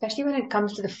 Absolutely right, especially when it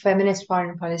comes to the feminist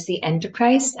foreign policy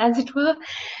enterprise, as it were,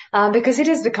 because it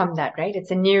has become that, right?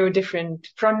 It's a new, different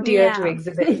frontier to Yeah.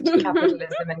 exhibit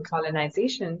capitalism and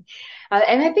colonization.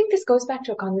 And I think this goes back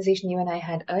to a conversation you and I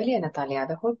had earlier, Natalia.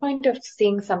 The whole point of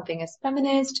seeing something as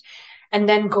feminist and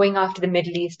then going after the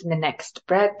Middle East in the next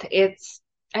breath,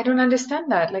 I don't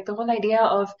understand that. Like the whole idea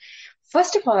of,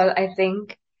 first of all, I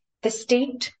think the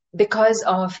state, because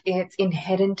of its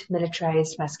inherent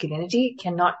militarized masculinity,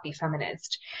 cannot be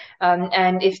feminist.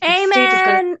 And if the state is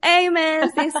going to...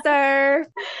 Amen, sister.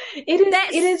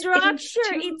 it the is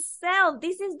structure too... itself.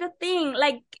 This is the thing.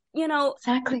 Like,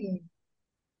 Exactly.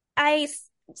 I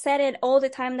said it all the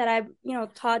time that I,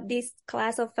 taught this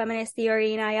class of feminist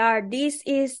theory in IR. This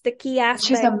is the key aspect.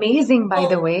 Which is amazing, by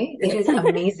the way. It is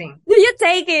amazing. Do you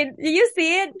take it? Do you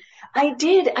see it? I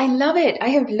did. I love it. I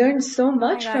have learned so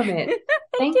much from it.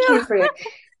 Thank you for it.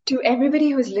 To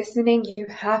everybody who's listening, you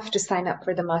have to sign up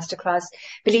for the masterclass.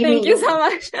 Believe me. Thank you so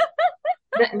much.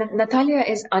 Natalia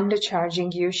is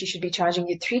undercharging you. She should be charging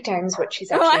you 3 times what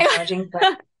she's actually charging,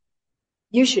 but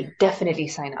you should definitely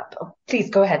sign up. Oh, please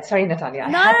go ahead. Sorry, Natalia.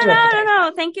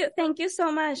 No. Thank you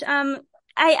so much.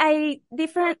 I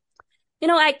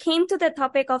came to the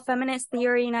topic of feminist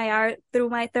theory in IR through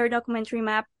my third documentary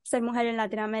map, Ser Mujer en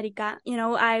Latinoamérica.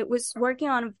 I was working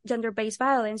on gender-based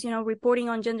violence, reporting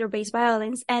on gender-based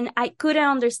violence, and I couldn't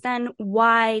understand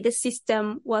why the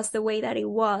system was the way that it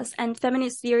was. And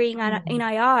feminist theory in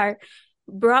IR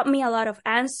brought me a lot of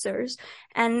answers.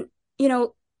 And,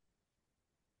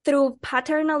 through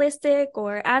paternalistic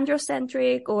or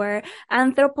androcentric or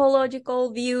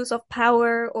anthropological views of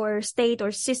power or state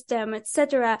or system,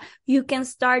 etc., you can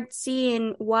start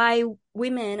seeing why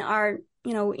women are,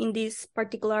 in this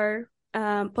particular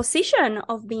position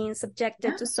of being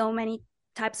subjected to so many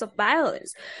types of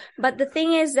violence. But the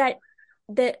thing is that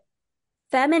the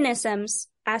feminisms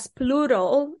as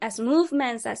plural, as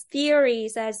movements, as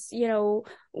theories, as,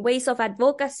 ways of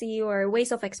advocacy or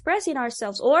ways of expressing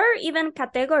ourselves, or even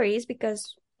categories,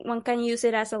 because one can use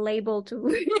it as a label to,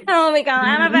 become,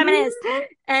 I'm a feminist.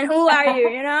 And who are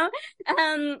you,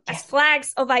 as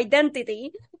flags of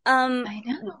identity. I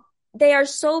know. They are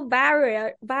so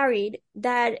varied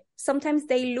that sometimes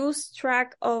they lose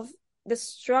track of the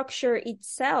structure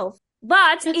itself.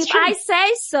 But That's if true. I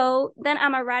say so, then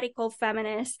I'm a radical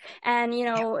feminist. And,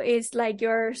 it's like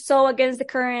you're so against the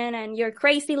current and you're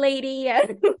crazy lady.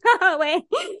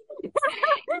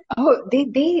 Oh,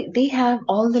 they have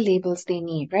all the labels they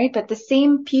need, right? But the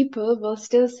same people will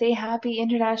still say Happy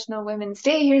International Women's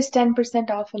Day. Here's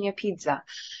 10% off on your pizza.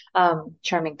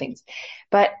 Charming things.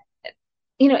 But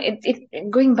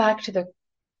going back to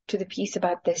the piece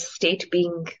about the state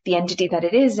being the entity that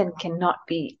it is and cannot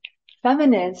be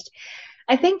feminist,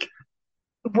 I think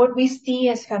what we see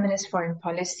as feminist foreign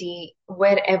policy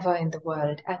wherever in the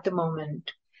world at the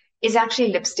moment is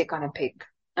actually lipstick on a pig.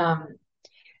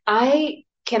 I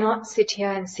cannot sit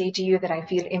here and say to you that I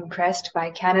feel impressed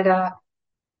by Canada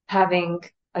having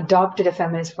adopted a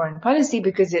feminist foreign policy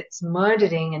because it's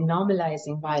murdering and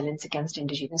normalizing violence against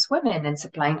Indigenous women and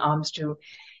supplying arms to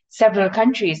several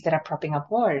countries that are propping up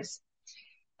wars.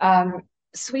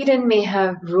 Sweden may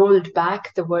have rolled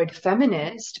back the word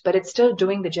feminist, but it's still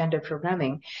doing the gender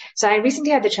programming. So I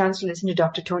recently had the chance to listen to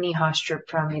Dr. Toni Haastrup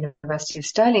from University of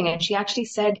Stirling, and she actually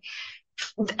said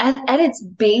at its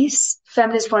base,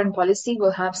 feminist foreign policy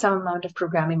will have some amount of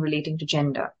programming relating to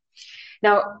gender.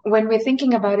 Now, when we're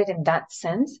thinking about it in that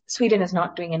sense, Sweden is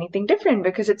not doing anything different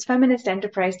because its feminist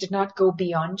enterprise did not go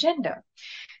beyond gender.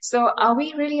 So are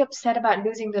we really upset about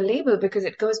losing the label? Because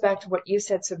it goes back to what you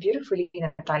said so beautifully,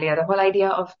 Natalia, the whole idea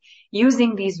of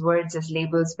using these words as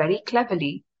labels very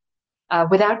cleverly,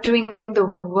 without doing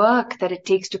the work that it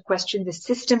takes to question the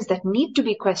systems that need to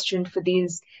be questioned for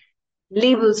these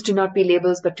labels to not be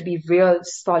labels, but to be real,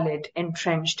 solid,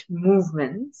 entrenched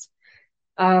movements.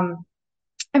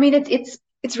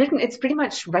 It's written, it's pretty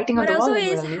much writing on the wall. But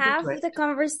also And is half the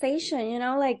conversation,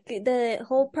 like the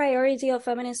whole priority of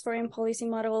feminist foreign policy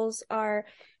models are,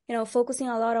 focusing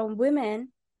a lot on women,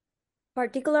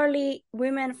 particularly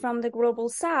women from the global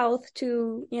south,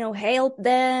 to, help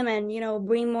them and,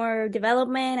 bring more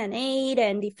development and aid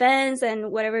and defense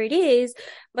and whatever it is.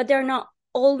 But they're not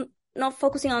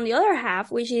focusing on the other half,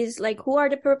 which is like, who are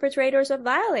the perpetrators of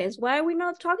violence? Why are we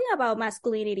not talking about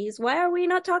masculinities? Why are we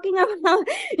not talking about,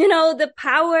 the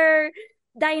power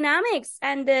dynamics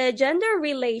and the gender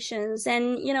relations?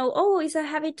 And, it's a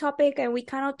heavy topic and we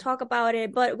cannot talk about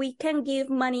it, but we can give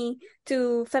money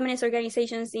to feminist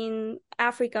organizations in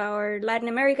Africa or Latin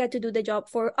America to do the job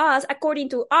for us, according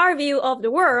to our view of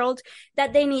the world,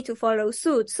 that they need to follow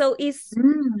suit. So it's,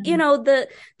 the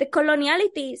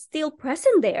coloniality is still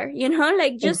present there,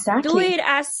 like just do it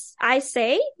as I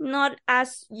say, not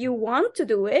as you want to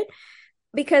do it,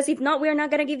 because if not, we're not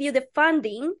going to give you the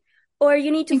funding, or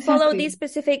you need to follow these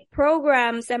specific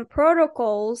programs and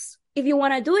protocols if you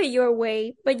want to do it your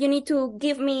way, but you need to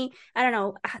give me,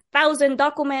 1,000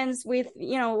 documents with,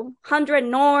 100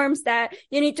 norms that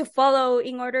you need to follow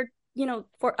in order,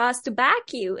 for us to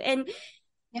back you. And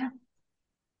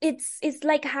it's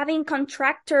like having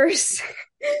contractors,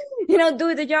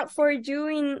 do the job for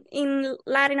you in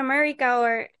Latin America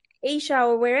or Asia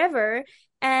or wherever.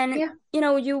 And,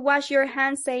 you wash your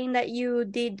hands saying that you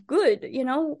did good,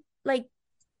 like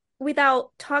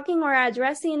without talking or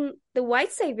addressing the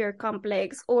white savior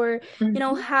complex, or,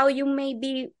 how you may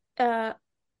be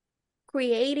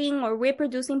creating or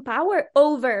reproducing power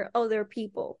over other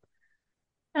people.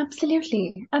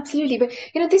 Absolutely. Absolutely. But,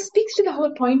 this speaks to the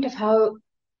whole point of how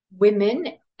women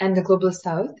and the global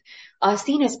south are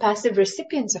seen as passive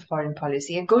recipients of foreign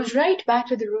policy. It goes right back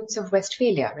to the roots of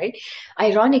Westphalia, right?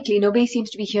 Ironically, nobody seems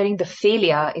to be hearing the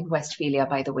failure in Westphalia,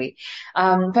 by the way.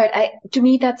 But to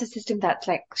me, that's a system that's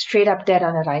like straight up dead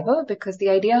on arrival, because the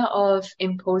idea of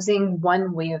imposing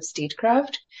one way of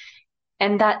statecraft,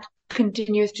 and that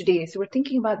continues today. So we're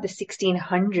thinking about the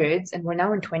 1600s and we're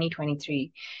now in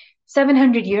 2023.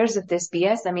 700 years of this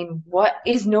BS. I mean, what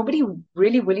is nobody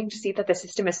really willing to see that the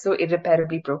system is so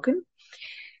irreparably broken?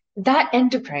 That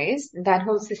enterprise, that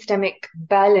whole systemic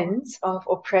balance of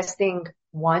oppressing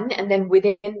one and then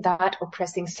within that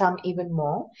oppressing some even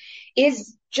more,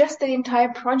 is just the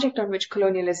entire project on which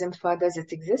colonialism furthers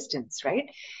its existence, right?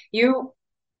 You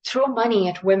throw money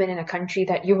at women in a country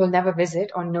that you will never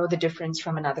visit or know the difference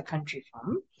from another country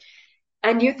from.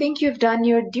 And you think you've done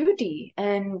your duty.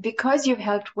 And because you've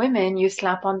helped women, you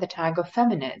slap on the tag of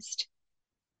feminist.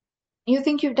 You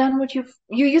think you've done what you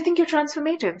think you're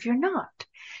transformative. You're not.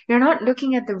 You're not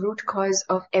looking at the root cause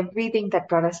of everything that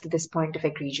brought us to this point of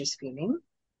egregious feeling.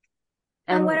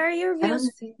 And what are your views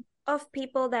honestly, of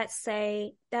people that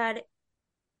say that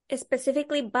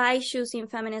specifically by choosing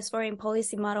feminist foreign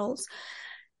policy models,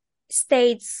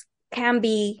 states can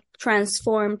be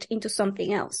transformed into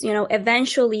something else?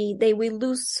 Eventually they will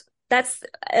lose. That's,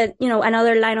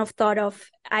 another line of thought of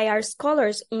IR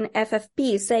scholars in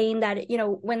FFP saying that,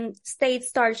 when states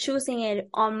start choosing it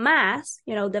en masse,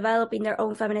 developing their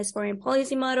own feminist foreign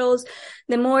policy models,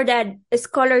 the more that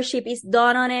scholarship is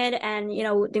done on it and,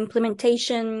 the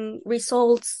implementation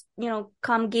results,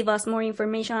 come give us more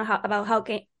information about how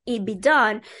can it be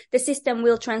done, the system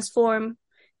will transform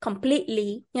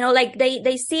completely. Like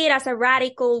they see it as a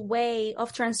radical way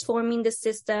of transforming the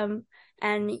system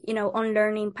and,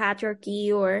 unlearning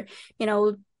patriarchy or,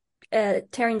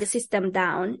 tearing the system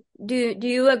down. Do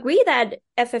you agree that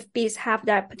FFPs have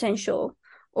that potential,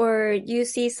 or do you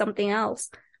see something else?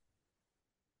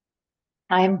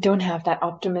 I don't have that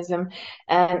optimism.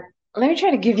 And let me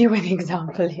try to give you an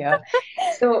example here.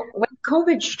 So when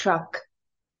COVID struck,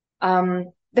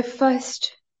 the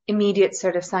first immediate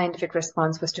sort of scientific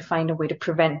response was to find a way to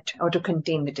prevent or to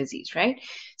contain the disease, right?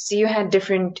 So you had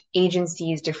different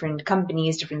agencies, different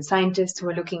companies, different scientists who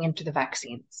were looking into the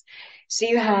vaccines. So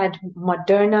you had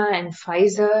Moderna and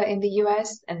Pfizer in the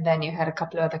US, and then you had a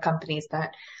couple of other companies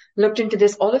that looked into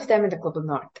this, all of them in the global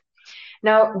north.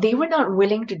 Now, they were not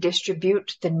willing to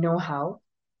distribute the know-how.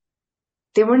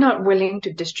 They were not willing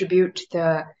to distribute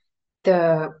the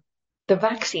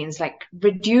vaccines, like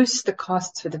reduce the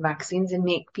costs for the vaccines and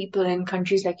make people in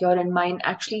countries like your and mine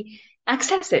actually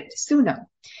access it sooner.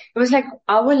 It was like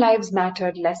our lives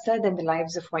mattered lesser than the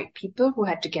lives of white people who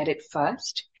had to get it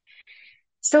first.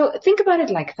 So think about it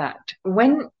like that.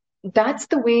 When that's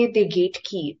the way they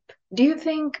gatekeep, do you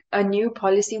think a new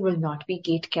policy will not be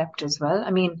gatekept as well?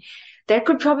 I mean, there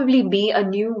could probably be a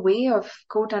new way of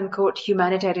quote unquote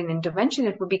humanitarian intervention.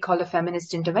 It would be called a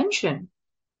feminist intervention,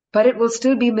 but it will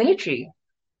still be military.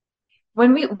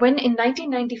 When in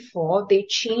 1994 they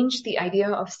changed the idea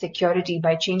of security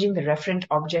by changing the referent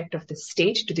object of the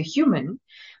state to the human,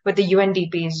 with the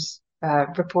UNDP's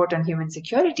report on human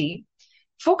security,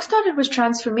 folks thought it was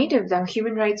transformative, that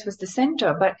human rights was the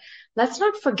center. But let's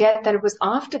not forget that it was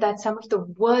after that some of the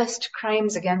worst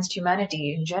crimes against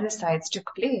humanity and genocides took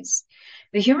place.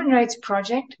 The Human Rights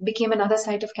Project became another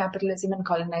site of capitalism and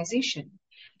colonization.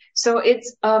 So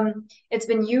it's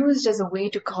been used as a way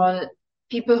to call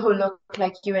people who look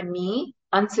like you and me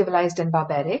uncivilized and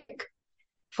barbaric,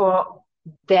 for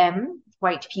them,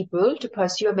 white people, to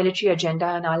pursue a military agenda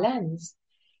on our lands.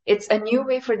 It's a new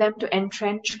way for them to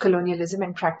entrench colonialism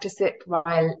and practice it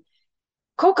while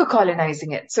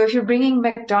Coca-colonizing it. So if you're bringing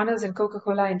McDonald's and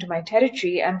Coca-Cola into my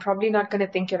territory, I'm probably not going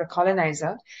to think you're a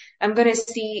colonizer. I'm going to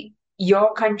see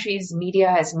your country's media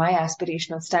as my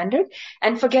aspirational standard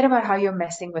and forget about how you're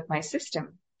messing with my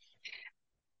system.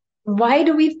 Why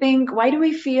do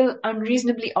we feel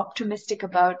unreasonably optimistic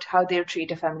about how they'll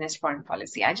treat a feminist foreign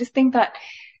policy? I just think that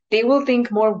they will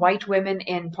think more white women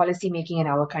in policy making in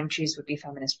our countries would be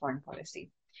feminist foreign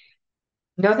policy.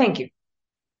 No, thank you.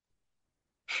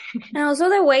 And also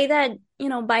the way that,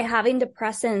 by having the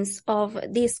presence of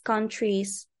these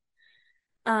countries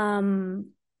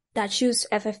that choose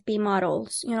FFP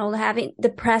models, having the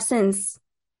presence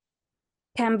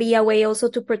can be a way also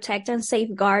to protect and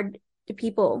safeguard the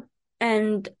people.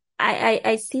 And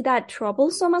I see that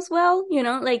troublesome as well,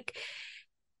 like,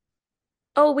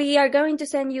 oh, we are going to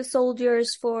send you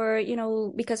soldiers for,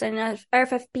 because in an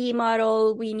FFP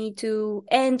model, we need to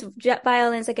end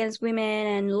violence against women,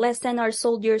 and let's send our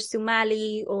soldiers to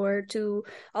Mali or to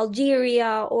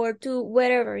Algeria or to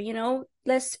wherever,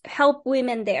 let's help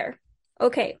women there.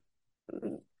 Okay.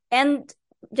 End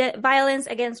violence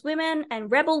against women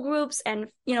and rebel groups and,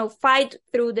 fight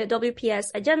through the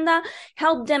WPS agenda,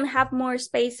 help them have more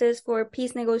spaces for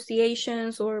peace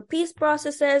negotiations or peace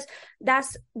processes.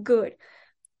 That's good.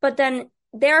 But then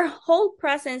their whole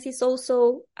presence is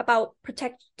also about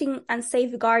protecting and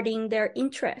safeguarding their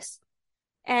interests.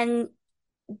 And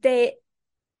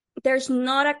there's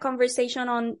not a conversation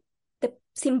on the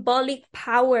symbolic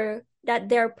power that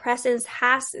their presence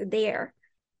has there.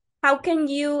 How can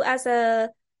you, as a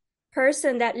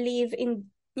person that live in,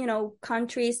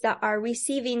 countries that are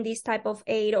receiving this type of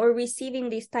aid or receiving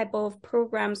this type of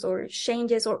programs or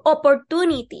changes or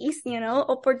opportunities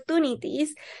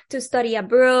to study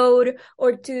abroad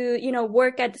or to,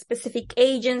 work at a specific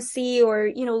agency or,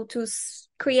 to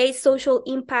create social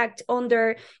impact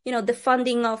under, the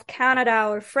funding of Canada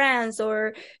or France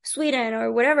or Sweden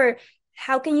or whatever.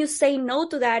 how can you say no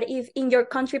to that if in your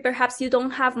country perhaps you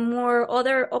don't have more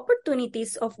other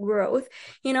opportunities of growth?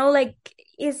 Like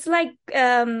it's like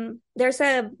there's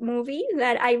a movie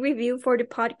that I reviewed for the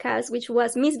podcast, which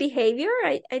was Misbehavior,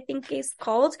 I think it's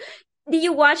called. Did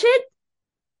you watch it?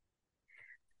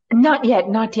 Not yet,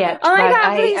 not yet, Oh my but God,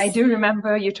 I please. do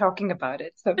remember you talking about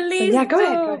it. So Please yeah, go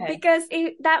ahead, go do, ahead. because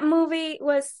that movie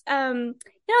was,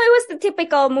 it was the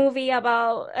typical movie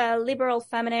about liberal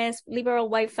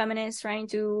white feminists trying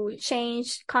to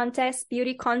change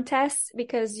beauty contests,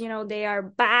 because, they are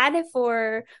bad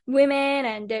for women,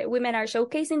 and the women are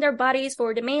showcasing their bodies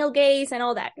for the male gaze and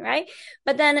all that, right?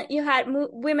 But then you had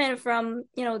women from,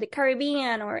 the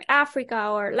Caribbean or Africa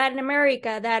or Latin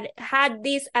America that had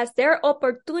this as their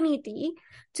opportunity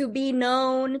to be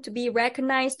known, to be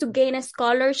recognized, to gain a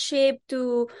scholarship,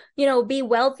 to, be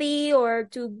wealthy, or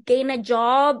to gain a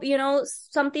job,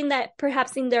 something that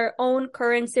perhaps in their own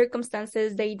current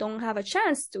circumstances, they don't have a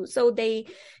chance to. So they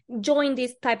join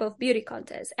this type of beauty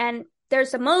contest. And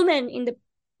there's a moment in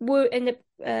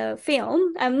the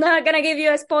film. I'm not gonna give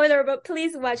you a spoiler, but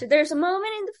please watch it. There's a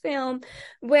moment in the film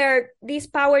where these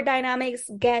power dynamics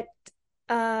get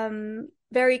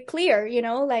very clear,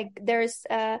 like there's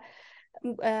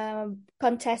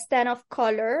contestant of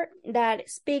color that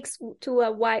speaks to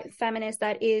a white feminist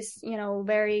that is,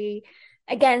 very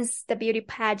against the beauty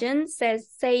pageant,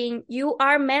 saying, "You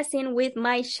are messing with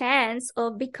my chance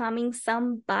of becoming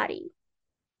somebody.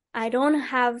 I don't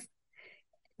have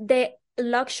the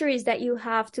luxuries that you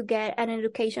have to get an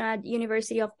education at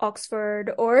University of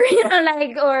Oxford, or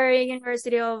or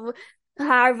University of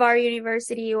Harvard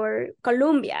University or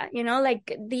Columbia,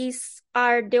 like these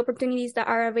are the opportunities that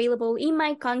are available in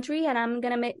my country, and I'm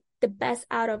gonna make the best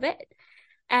out of it."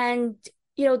 And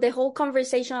the whole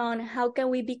conversation on how can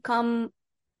we become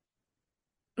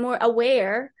more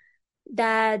aware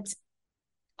that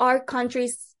our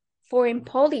country's foreign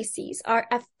policies are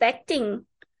affecting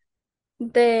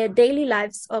the daily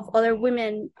lives of other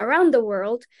women around the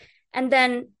world, and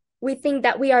then we think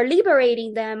that we are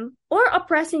liberating them or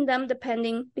oppressing them,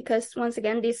 depending, because once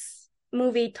again, this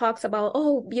movie talks about,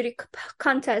 beauty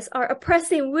contests are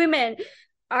oppressing women.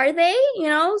 Are they?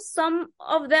 Some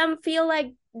of them feel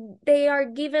like they are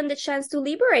given the chance to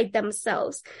liberate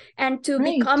themselves and to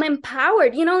become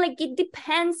empowered. Like it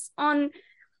depends on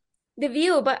the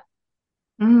view, but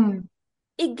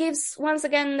it gives, once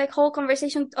again, the whole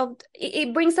conversation of,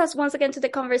 it brings us once again to the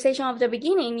conversation of the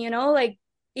beginning, like,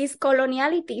 is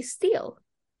coloniality still?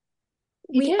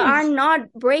 We are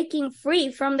not breaking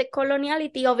free from the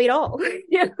coloniality of it all.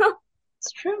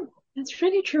 It's true. That's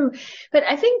really true. But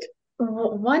I think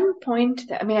one point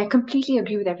that, I completely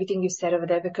agree with everything you said over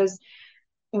there, because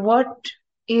what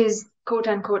is quote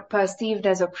unquote perceived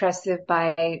as oppressive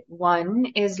by one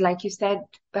is, like you said,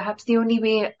 perhaps the only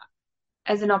way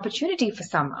as an opportunity for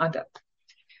some other.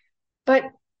 But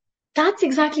that's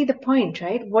exactly the point,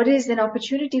 right? What is an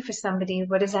opportunity for somebody,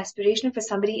 what is aspirational for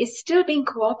somebody, is still being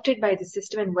co-opted by the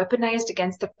system and weaponized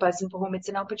against the person for whom it's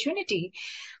an opportunity.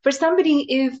 For somebody,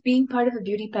 if being part of a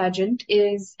beauty pageant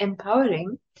is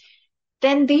empowering,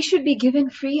 then they should be given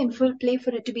free and full play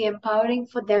for it to be empowering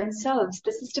for themselves.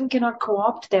 The system cannot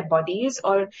co-opt their bodies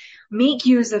or make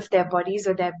use of their bodies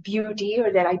or their beauty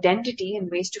or their identity in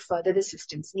ways to further the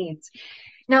system's needs.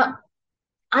 Now,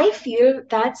 I feel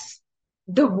that's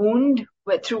the wound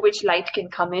through which light can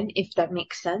come in, if that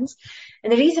makes sense.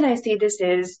 And the reason I say this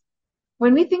is,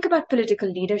 when we think about political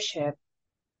leadership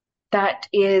that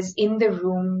is in the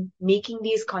room making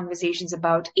these conversations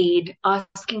about aid,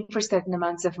 asking for certain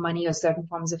amounts of money or certain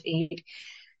forms of aid,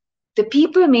 the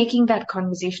people making that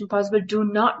conversation possible do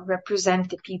not represent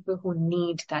the people who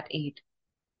need that aid.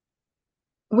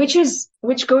 Which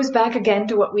goes back again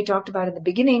to what we talked about at the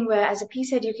beginning, where as a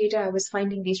peace educator, I was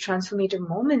finding these transformative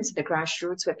moments at the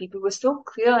grassroots where people were so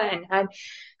clear and had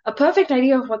a perfect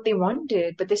idea of what they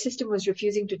wanted, but the system was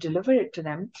refusing to deliver it to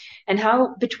them, and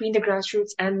how between the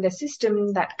grassroots and the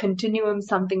system, that continuum,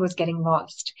 something was getting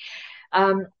lost.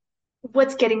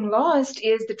 What's getting lost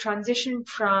is the transition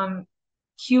from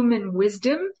human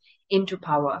wisdom into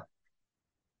power.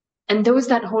 And those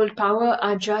that hold power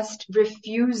are just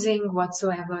refusing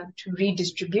whatsoever to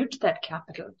redistribute that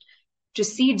capital, to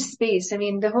cede space.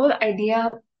 The whole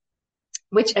idea,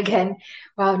 which again,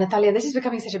 wow, Natalia, this is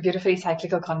becoming such a beautifully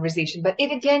cyclical conversation, but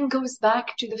it again goes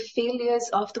back to the failures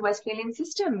of the Westphalian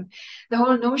system. The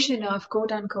whole notion of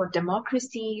quote unquote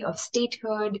democracy, of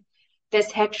statehood,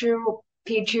 this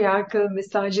hetero-patriarchal,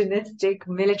 misogynistic,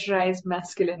 militarized,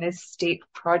 masculinist state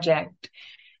project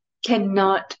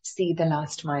cannot see the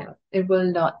last mile. It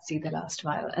will not see the last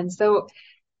mile. And so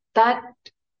that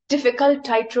difficult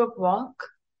tightrope walk,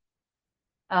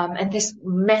 and this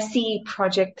messy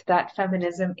project that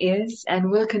feminism is and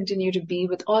will continue to be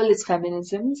with all its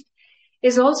feminisms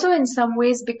is also in some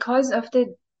ways because of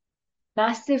the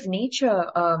massive nature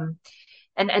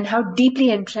and how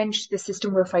deeply entrenched the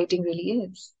system we're fighting really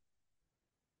is.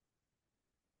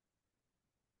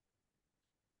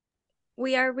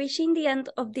 We are reaching the end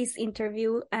of this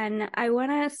interview, and I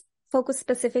want to focus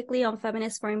specifically on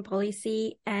feminist foreign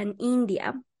policy and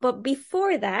India. But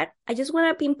before that, I just want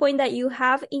to pinpoint that you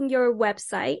have in your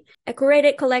website a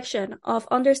curated collection of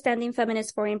understanding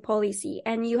feminist foreign policy,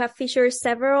 and you have featured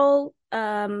several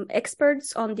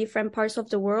experts on different parts of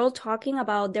the world talking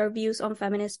about their views on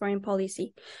feminist foreign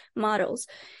policy models.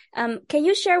 Can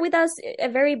you share with us a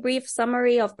very brief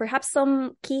summary of perhaps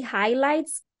some key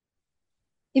highlights?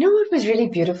 You know what was really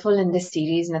beautiful in this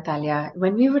series, Natalia,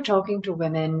 when we were talking to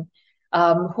women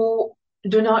who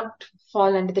do not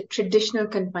fall under the traditional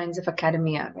confines of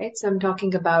academia, right? So I'm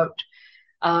talking about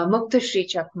Muktashri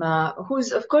Chakma,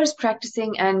 who's of course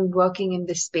practicing and working in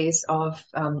the space of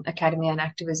academia and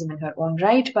activism in her own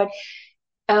right, but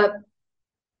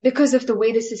because of the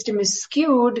way the system is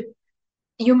skewed,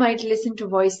 you might listen to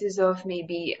voices of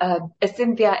maybe a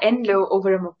Cynthia Enloe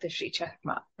over a Muktashri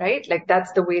Chakma, right? Like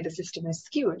that's the way the system is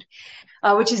skewed,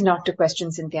 which is not to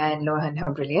question Cynthia Enloe and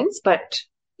her brilliance, but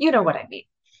you know what I mean.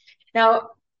 Now,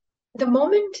 the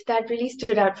moment that really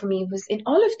stood out for me was in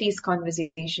all of these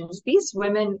conversations, these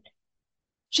women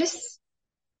just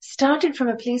started from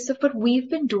a place of, but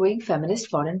we've been doing feminist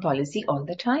foreign policy all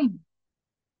the time.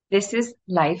 This is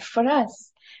life for us.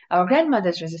 Our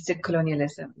grandmothers resisted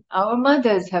colonialism. Our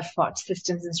mothers have fought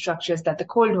systems and structures that the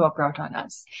Cold War brought on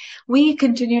us. We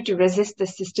continue to resist the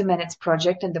system and its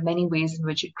project and the many ways in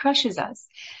which it crushes us.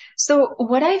 So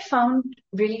what I found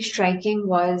really striking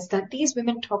was that these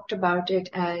women talked about it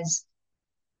as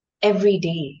every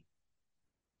day.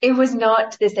 It was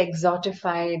not this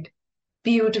exotified,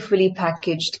 beautifully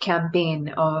packaged campaign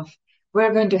of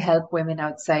we're going to help women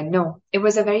outside. No, it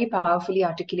was a very powerfully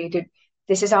articulated,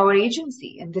 this is our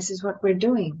agency and this is what we're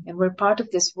doing. And we're part of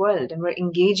this world and we're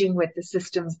engaging with the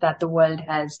systems that the world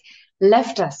has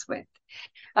left us with.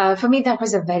 For me, that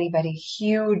was a very, very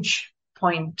huge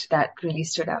point that really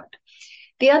stood out.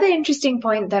 The other interesting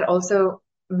point that also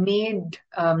made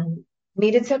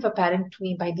itself apparent to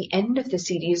me by the end of the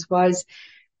series was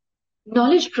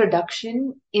knowledge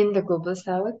production in the global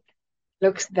south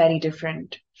looks very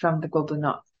different from the global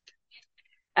north.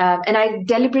 And I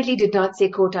deliberately did not say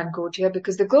quote unquote here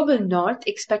because the global north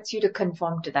expects you to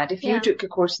conform to that. If you took a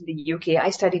course in the UK,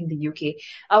 I studied in the UK,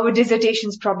 our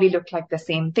dissertations probably looked like the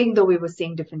same thing, though we were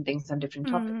saying different things on different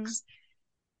topics.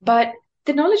 But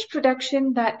the knowledge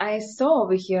production that I saw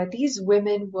over here, these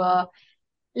women were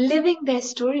living their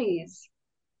stories.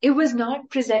 It was not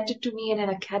presented to me in an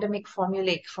academic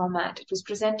formulaic format. It was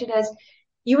presented as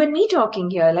you and me talking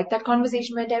here, like that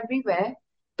conversation went everywhere,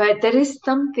 but there is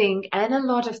something and a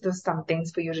lot of those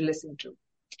somethings for you to listen to.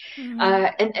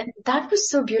 And that was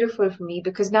so beautiful for me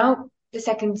because now the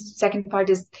second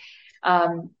part is a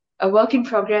work in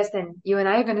progress, and you and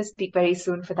I are going to speak very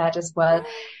soon for that as well.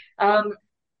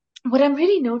 What I'm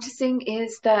really noticing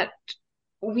is that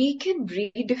we can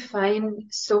redefine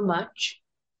so much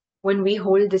when we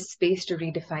hold this space to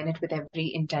redefine it with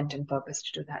every intent and purpose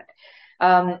to do that.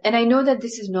 And I know that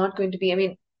this is not going to be, I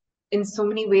mean, in so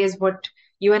many ways, what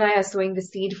you and I are sowing the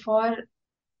seed for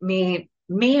may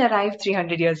arrive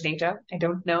 300 years later. I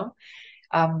don't know.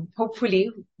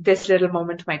 Hopefully, this little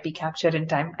moment might be captured in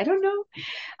time. I don't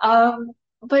know.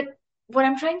 But what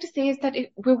I'm trying to say is that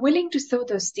we're willing to sow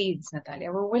those seeds,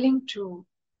 Natalia. We're willing to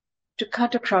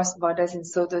cut across borders and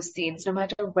sow those seeds, no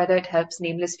matter whether it helps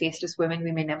nameless, faceless women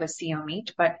we may never see or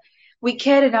meet. But we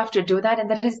care enough to do that, and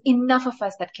there is enough of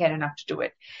us that care enough to do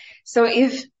it. So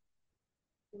if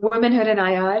Womanhood and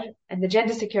IR and the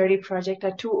Gender Security Project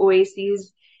are two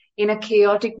oases in a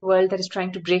chaotic world that is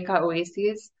trying to break our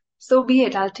oases, so be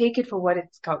it. I'll take it for what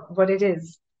it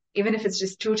is, even if it's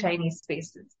just two tiny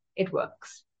spaces. It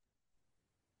works.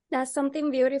 That's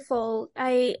something beautiful.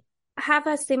 I have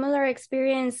a similar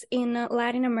experience in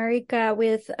Latin America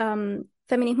with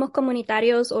feminismos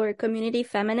comunitarios or community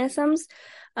feminisms.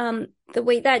 The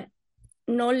way that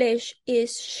knowledge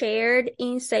is shared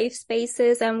in safe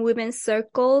spaces and women's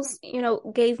circles,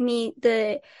 gave me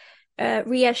the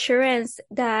reassurance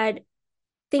that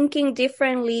thinking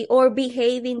differently or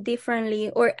behaving differently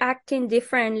or acting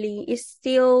differently is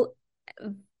still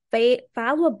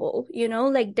valuable,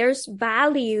 like there's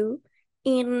value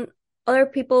in other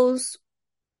people's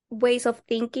ways of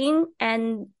thinking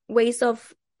and ways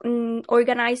of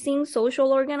organizing,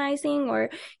 social organizing, or,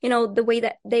 the way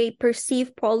that they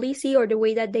perceive policy or the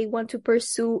way that they want to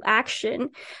pursue action.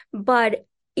 But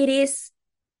it is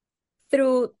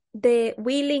through the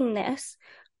willingness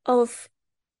of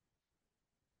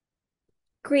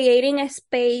creating a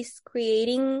space,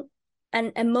 creating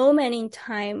a moment in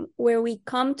time where we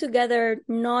come together,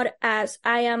 not as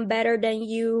I am better than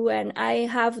you and I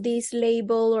have this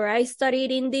label, or I studied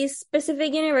in this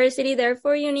specific university,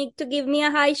 therefore you need to give me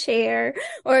a high share,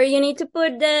 or you need to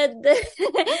put the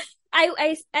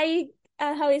I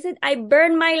how is it? I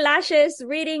burned my lashes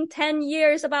reading 10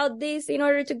 years about this in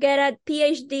order to get a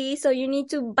PhD. So you need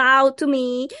to bow to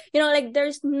me. Like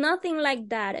there's nothing like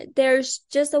that. There's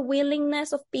just a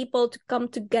willingness of people to come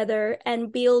together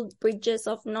and build bridges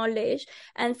of knowledge.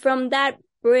 And from that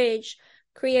bridge,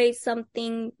 create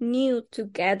something new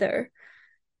together.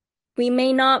 We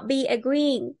may not be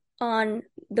agreeing on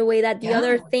the way that the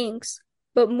other thinks,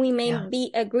 but we may be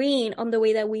agreeing on the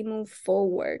way that we move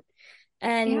forward.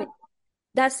 And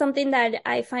that's something that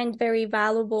I find very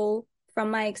valuable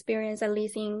from my experience, at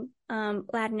least in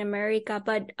Latin America.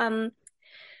 But in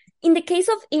the case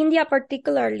of India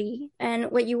particularly,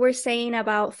 and what you were saying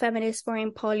about feminist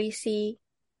foreign policy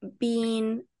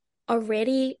being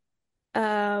already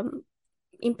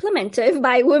implemented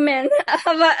by women,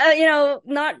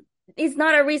 it's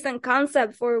not a recent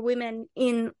concept for women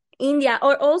in India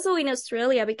or also in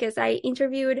Australia, because I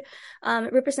interviewed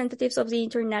representatives of the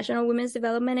International Women's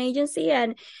Development Agency,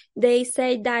 and they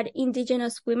said that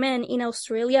Indigenous women in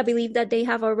Australia believe that they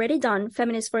have already done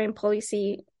feminist foreign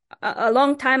policy a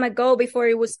long time ago, before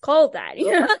it was called that.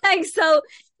 So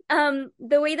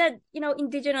the way that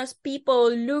Indigenous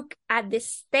people look at the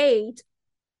state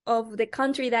of the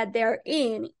country that they're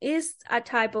in is a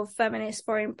type of feminist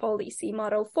foreign policy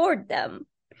model for them.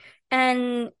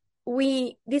 And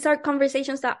these are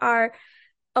conversations that are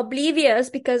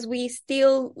oblivious because we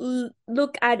still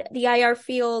look at the IR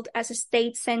field as a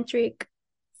state-centric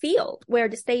field where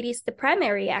the state is the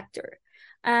primary actor.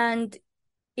 And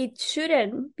it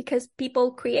shouldn't, because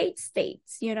people create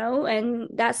states, and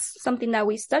that's something that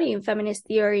we study in feminist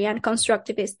theory and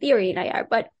constructivist theory in IR.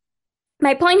 But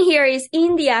my point here is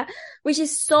India, which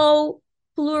is so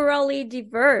plurally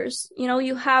diverse.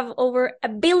 You have over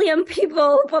 1 billion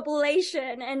people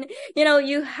population, and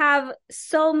you have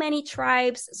so many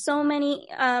tribes, so many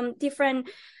different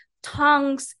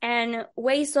tongues and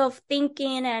ways of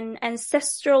thinking and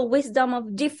ancestral wisdom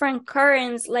of different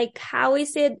currents. Like, how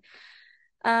is it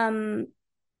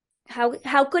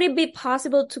how could it be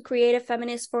possible to create a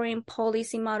feminist foreign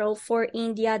policy model for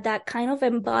India that kind of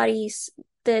embodies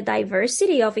the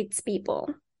diversity of its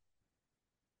people?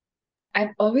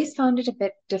 I've always found it a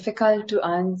bit difficult to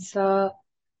answer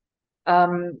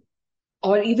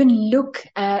or even look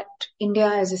at India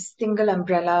as a single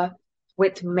umbrella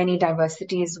with many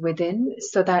diversities within,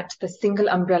 so that the single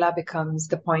umbrella becomes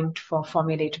the point for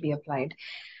formulae to be applied.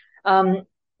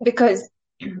 Because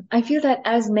I feel that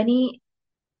as many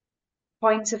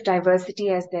points of diversity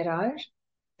as there are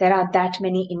that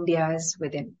many Indias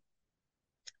within.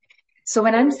 So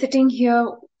when I'm sitting here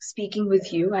speaking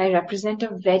with you, I represent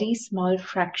a very small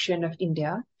fraction of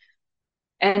India.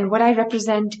 And what I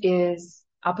represent is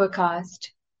upper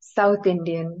caste, South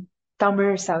Indian,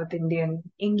 Tamil South Indian,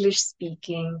 English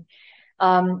speaking,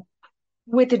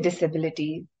 with a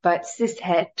disability, but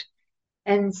cishet,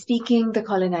 and speaking the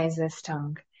colonizer's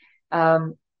tongue,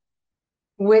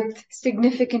 with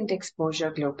significant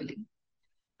exposure globally.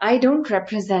 I don't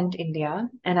represent India,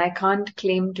 and I can't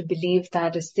claim to believe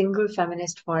that a single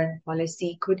feminist foreign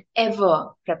policy could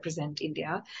ever represent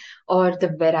India or the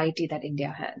variety that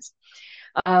India has.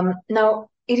 Now,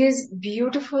 it is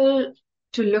beautiful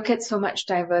to look at so much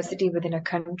diversity within a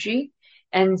country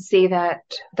and say that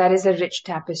that is a rich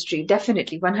tapestry.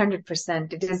 Definitely,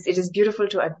 100%. It is beautiful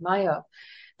to admire.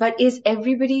 But is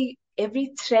every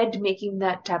thread making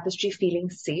that tapestry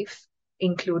feeling safe,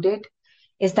 included?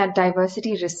 Is that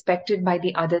diversity respected by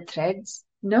the other threads?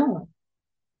 No.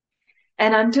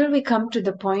 And until we come to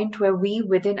the point where we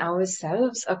within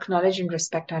ourselves acknowledge and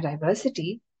respect our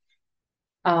diversity,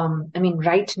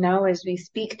 right now as we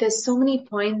speak, there's so many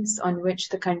points on which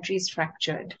the country is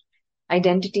fractured.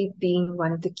 Identity being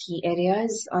one of the key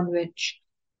areas on which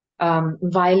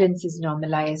violence is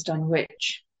normalized, on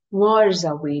which wars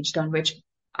are waged, on which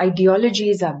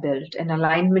ideologies are built and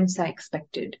alignments are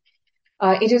expected.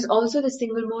 It is also the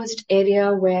single most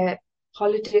area where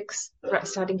politics,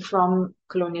 starting from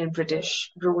colonial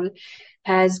British rule,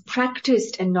 has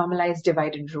practiced and normalized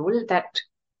divide and rule that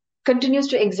continues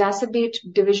to exacerbate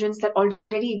divisions that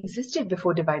already existed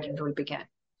before divide and rule began.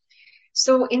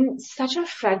 So in such a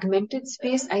fragmented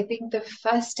space, I think the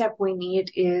first step we need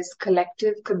is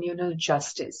collective communal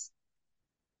justice.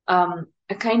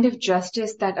 a kind of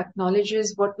justice that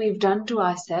acknowledges what we've done to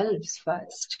ourselves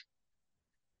first.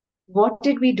 What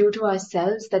did we do to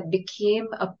ourselves that became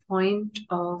a point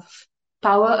of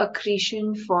power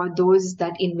accretion for those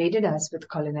that invaded us with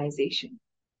colonization?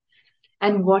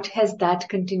 And what has that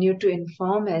continued to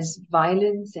inform as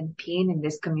violence and pain in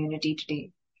this community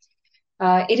today?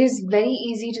 It is very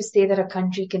easy to say that a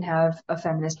country can have a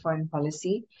feminist foreign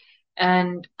policy.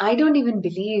 And I don't even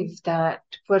believe that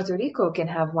Puerto Rico can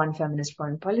have one feminist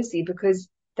foreign policy because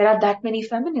there are that many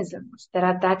feminisms, there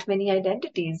are that many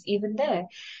identities even there,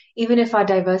 even if our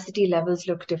diversity levels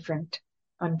look different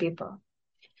on paper.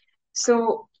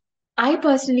 So I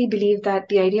personally believe that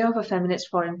the idea of a feminist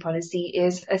foreign policy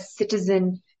is a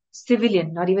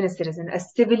civilian, not even a citizen, a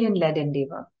civilian-led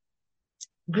endeavor.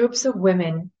 Groups of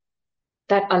women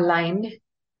that align,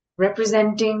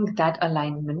 representing that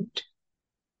alignment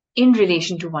in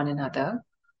relation to one another.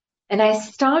 And I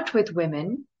start with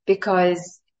women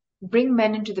because bring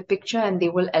men into the picture and they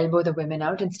will elbow the women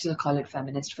out and still call it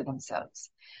feminist for themselves.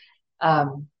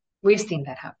 We've seen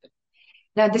that happen.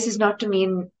 Now, this is not to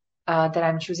mean that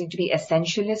I'm choosing to be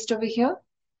essentialist over here,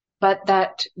 but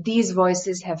that these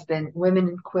voices have been, women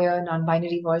and queer,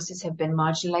 non-binary voices have been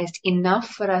marginalized enough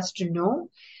for us to know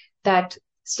that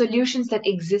solutions that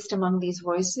exist among these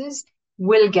voices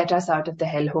will get us out of the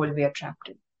hellhole we are trapped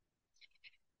in.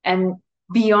 And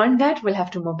beyond that, we'll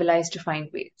have to mobilize to find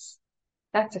ways.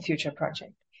 That's a future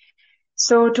project.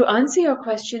 So to answer your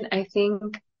question, I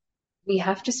think we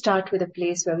have to start with a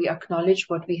place where we acknowledge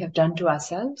what we have done to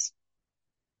ourselves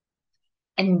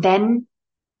and then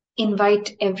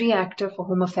invite every actor for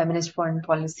whom a feminist foreign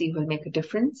policy will make a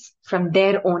difference from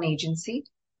their own agency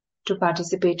to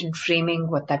participate in framing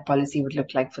what that policy would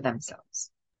look like for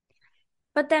themselves.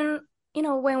 But then,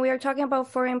 when we are talking about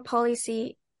foreign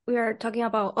policy, we are talking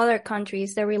about other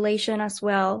countries, the relation as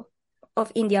well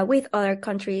of India with other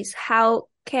countries. How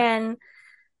can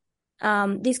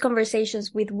these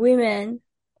conversations with women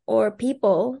or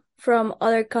people from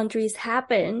other countries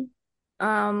happen?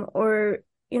 Or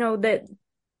that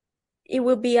it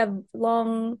will be a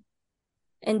long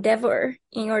endeavor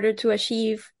in order to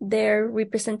achieve their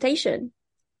representation.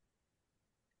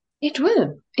 It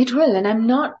will. And I'm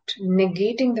not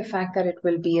negating the fact that it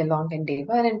will be a long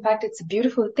endeavor. And in fact, it's a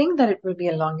beautiful thing that it will be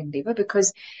a long endeavor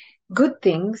because good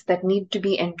things that need to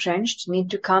be entrenched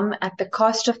need to come at the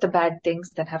cost of the bad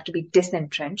things that have to be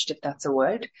disentrenched, if that's a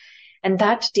word. And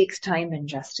that takes time and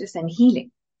justice and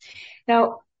healing.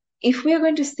 Now, if we are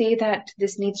going to say that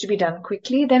this needs to be done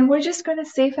quickly, then we're just going to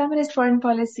say feminist foreign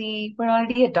policy. We're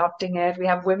already adopting it. We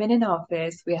have women in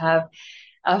office. We have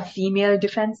a female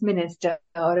defense minister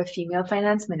or a female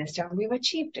finance minister. And we've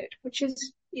achieved it, which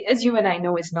is, as you and I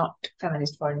know, is not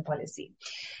feminist foreign policy.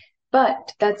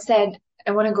 But that said,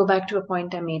 I want to go back to a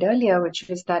point I made earlier, which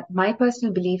is that my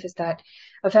personal belief is that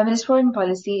a feminist foreign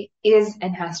policy is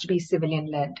and has to be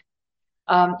civilian-led.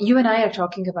 You and I are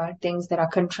talking about things that are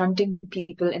confronting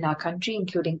people in our country,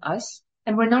 including us,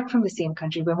 and we're not from the same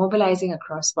country. We're mobilizing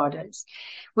across borders.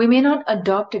 We may not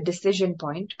adopt a decision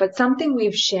point, but something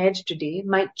we've shared today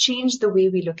might change the way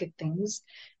we look at things,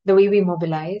 the way we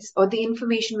mobilize, or the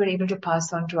information we're able to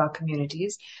pass on to our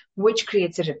communities, which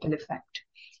creates a ripple effect.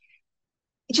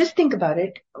 Just think about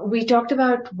it. We talked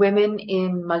about women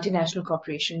in multinational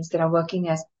corporations that are working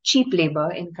as cheap labor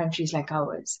in countries like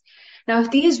ours. Now,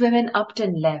 if these women upped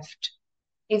and left,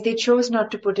 if they chose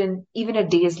not to put in even a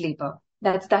day's labor,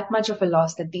 that's that much of a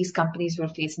loss that these companies will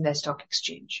face in their stock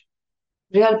exchange.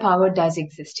 Real power does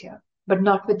exist here, but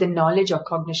not with the knowledge or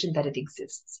cognition that it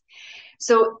exists.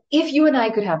 So if you and I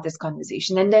could have this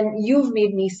conversation, and then you've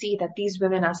made me see that these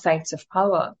women are sites of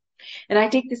power, and I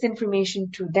take this information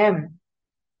to them,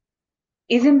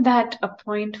 isn't that a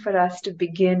point for us to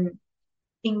begin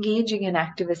engaging in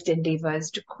activist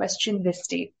endeavors to question this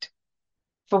state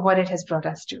for what it has brought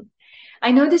us to?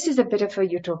 I know this is a bit of a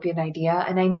utopian idea,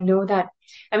 and I know that,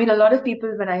 a lot of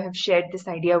people, when I have shared this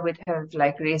idea with, have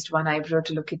raised one eyebrow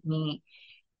to look at me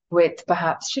with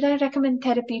perhaps, should I recommend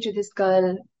therapy to this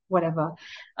girl? Whatever.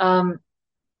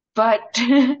 But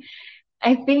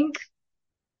I think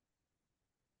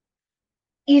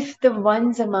if the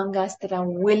ones among us that are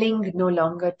willing no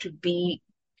longer to be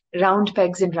round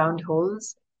pegs in round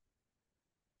holes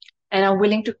and are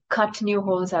willing to cut new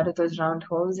holes out of those round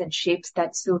holes and shapes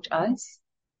that suit us,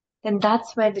 then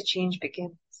that's where the change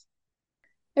begins.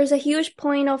 There's a huge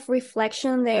point of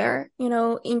reflection there,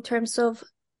 in terms of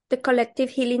the collective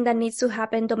healing that needs to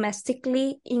happen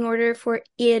domestically in order for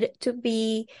it to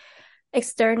be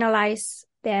externalized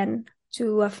then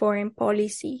to a foreign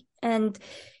policy. And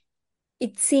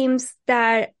it seems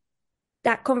that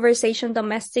that conversation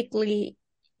domestically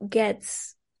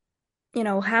gets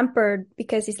hampered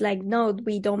because it's like, no,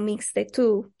 we don't mix the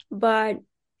two. But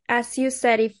as you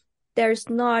said, if there's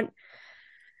not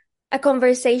a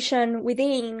conversation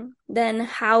within, then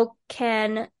how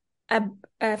can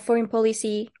a foreign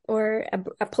policy or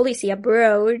a policy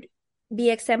abroad be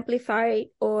exemplified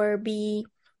or be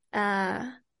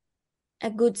a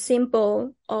good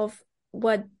symbol of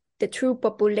what the true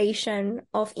population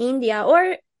of India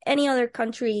or any other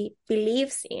country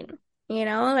believes in, and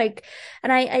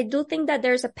I do think that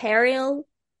there's a peril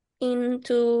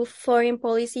into foreign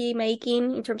policy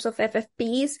making in terms of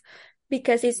FFPs,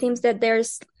 because it seems that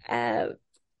there's how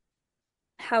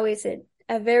is it,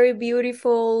 a very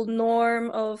beautiful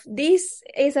norm of this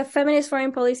is a feminist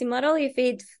foreign policy model if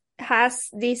it has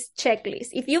this checklist.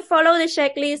 If you follow the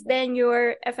checklist, then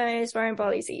you're a feminist foreign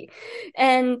policy.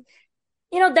 And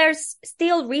there's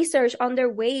still research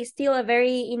underway, still a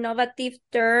very innovative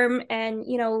term, and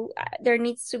there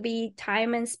needs to be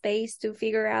time and space to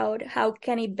figure out how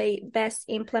can it be best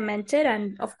implemented.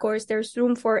 And of course there's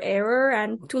room for error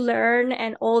and to learn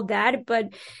and all that,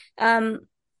 but an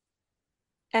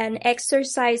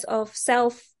exercise of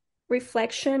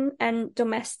self-reflection and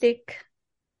domestic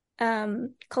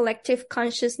collective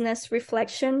consciousness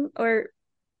reflection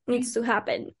needs to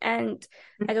happen. And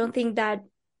I don't think that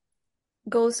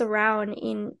goes around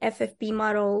in FFP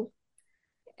model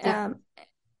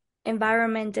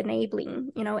environment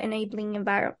enabling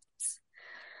environments.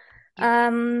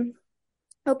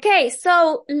 Okay,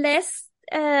 so let's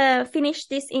finish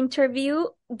this interview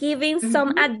giving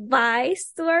some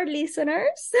advice to our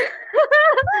listeners,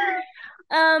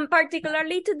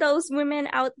 particularly to those women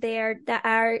out there that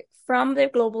are from the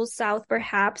global south,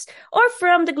 perhaps, or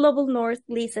from the global north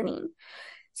listening,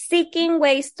 seeking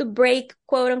ways to break,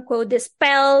 quote unquote, the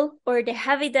spell or the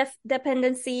heavy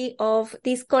dependency of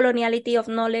this coloniality of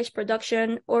knowledge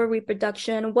production or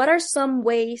reproduction. What are some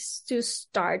ways to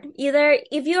start? Either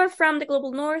if you're from the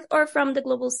global north or from the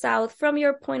global south, from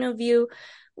your point of view,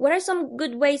 what are some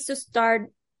good ways to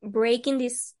start breaking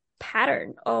this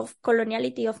pattern of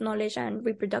coloniality of knowledge and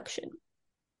reproduction?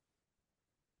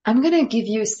 I'm going to give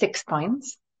you 6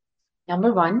 points.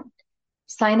 Number 1,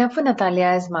 sign up for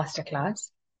Natalia's masterclass.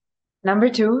 Number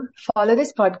 2, follow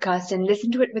this podcast and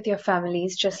listen to it with your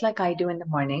families, just like I do in the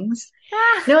mornings.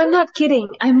 No, I'm not kidding.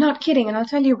 And I'll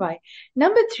tell you why.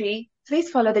 Number 3, please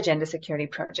follow the Gender Security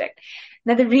Project.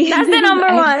 Now, the reason that's the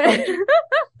number 1.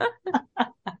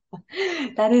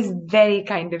 That is very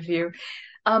kind of you.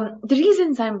 The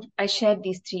reasons I shared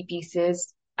these 3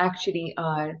 pieces actually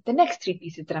are the next 3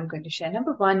 pieces that I'm going to share.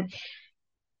 Number 1,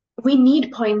 we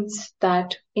need points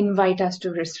that invite us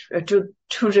to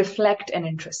reflect and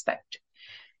introspect.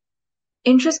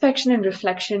 Introspection and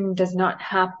reflection does not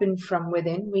happen from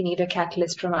within. We need a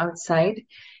catalyst from outside.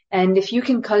 And if you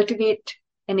can cultivate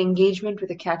an engagement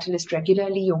with a catalyst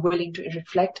regularly, you're willing to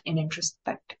reflect and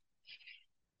introspect.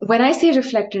 When I say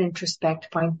reflect and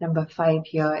introspect, point number 5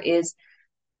 here is,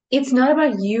 it's not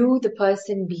about you, the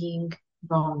person, being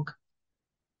wrong.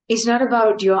 It's not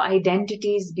about your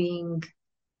identities being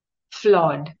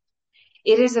flawed.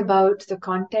 It is about the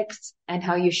context and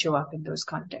how you show up in those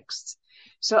contexts.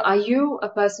 So are you a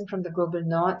person from the global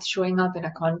north showing up in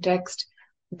a context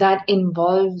that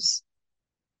involves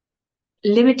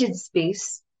limited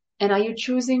space? And are you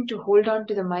choosing to hold on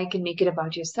to the mic and make it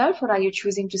about yourself? Or are you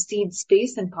choosing to cede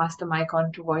space and pass the mic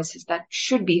on to voices that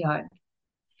should be heard?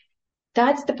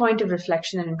 That's the point of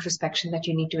reflection and introspection that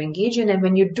you need to engage in. And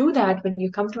when you do that, when you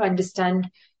come to understand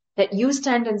that you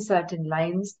stand in certain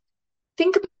lines,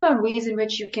 think about ways in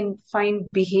which you can find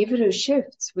behavioral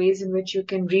shifts, ways in which you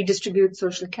can redistribute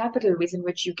social capital, ways in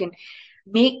which you can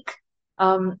make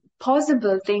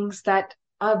possible things that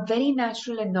are very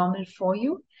natural and normal for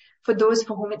you, for those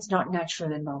for whom it's not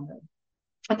natural and normal.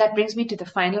 And that brings me to the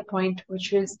final point,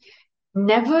 which is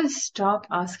never stop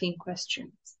asking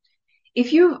questions.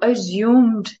 If you've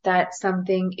assumed that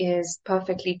something is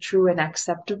perfectly true and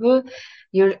acceptable,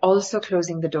 you're also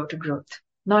closing the door to growth.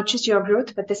 Not just your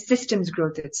growth, but the system's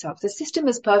growth itself. The system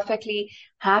is perfectly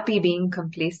happy being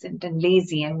complacent and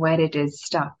lazy and where it is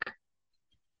stuck.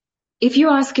 If you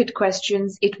ask it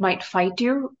questions, it might fight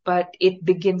you, but it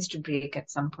begins to break at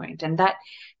some point. And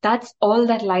that's all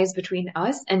that lies between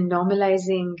us and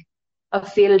normalizing a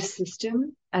failed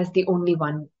system as the only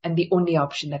one and the only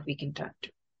option that we can turn to.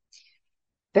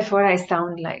 Before I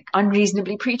sound like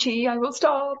unreasonably preachy, I will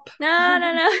stop.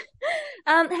 No.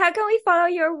 How can we follow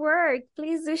your work?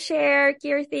 Please do share,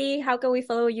 Kirti. How can we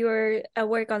follow your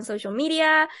work on social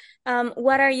media?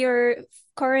 What are your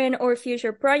current or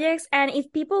future projects? And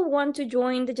if people want to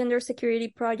join the Gender Security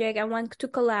Project and want to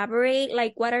collaborate,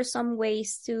 like what are some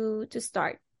ways to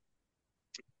start?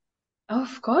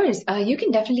 Of course. You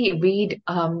can definitely read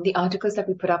the articles that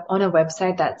we put up on our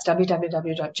website. That's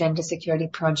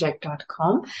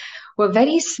www.gendersecurityproject.com. We're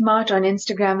very smart on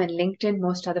Instagram and LinkedIn.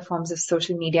 Most other forms of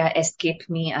social media escape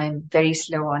me. I'm very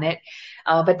slow on it.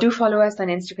 But do follow us on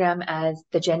Instagram as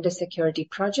the Gender Security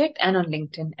Project and on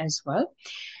LinkedIn as well.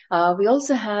 We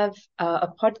also have a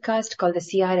podcast called the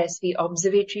CRSV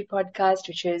Observatory Podcast,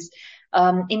 which is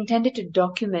intended to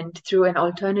document through an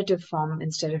alternative form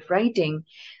instead of writing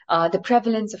the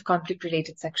prevalence of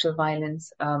conflict-related sexual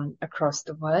violence across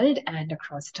the world and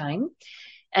across time.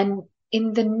 And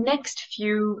in the next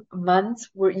few months,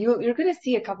 you're going to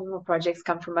see a couple more projects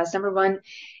come from us. Number one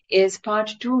is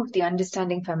part 2 of the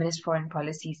Understanding Feminist Foreign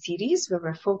Policy series, where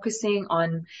we're focusing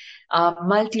on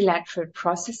multilateral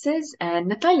processes. And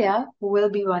Natalia, who will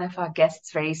be one of our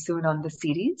guests very soon on the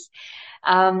series.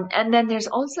 And then there's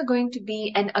also going to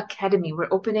be an academy. We're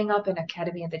opening up an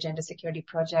academy at the Gender Security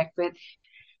Project with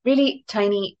really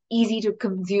tiny, easy to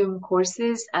consume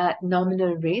courses at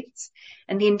nominal rates.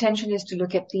 And the intention is to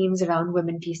look at themes around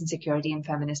women, peace and security and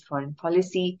feminist foreign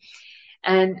policy.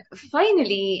 And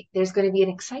finally, there's going to be an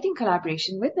exciting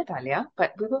collaboration with Natalia,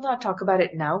 but we will not talk about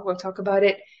it now. We'll talk about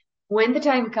it when the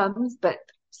time comes, but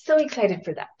so excited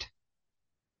for that.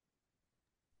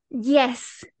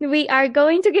 Yes, we are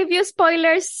going to give you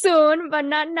spoilers soon, but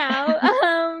not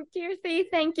now. Kirti,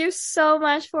 thank you so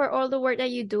much for all the work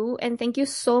that you do, and thank you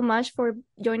so much for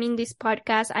joining this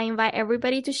podcast. I invite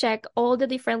everybody to check all the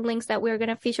different links that we're going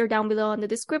to feature down below in the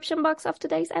description box of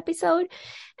today's episode,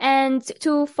 and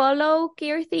to follow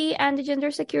Kirti and the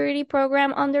Gender Security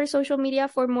Program on their social media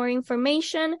for more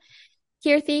information.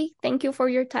 Kirti, thank you for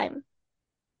your time.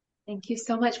 Thank you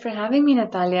so much for having me,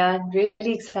 Natalia. I'm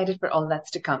really excited for all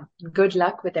that's to come. Good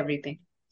luck with everything.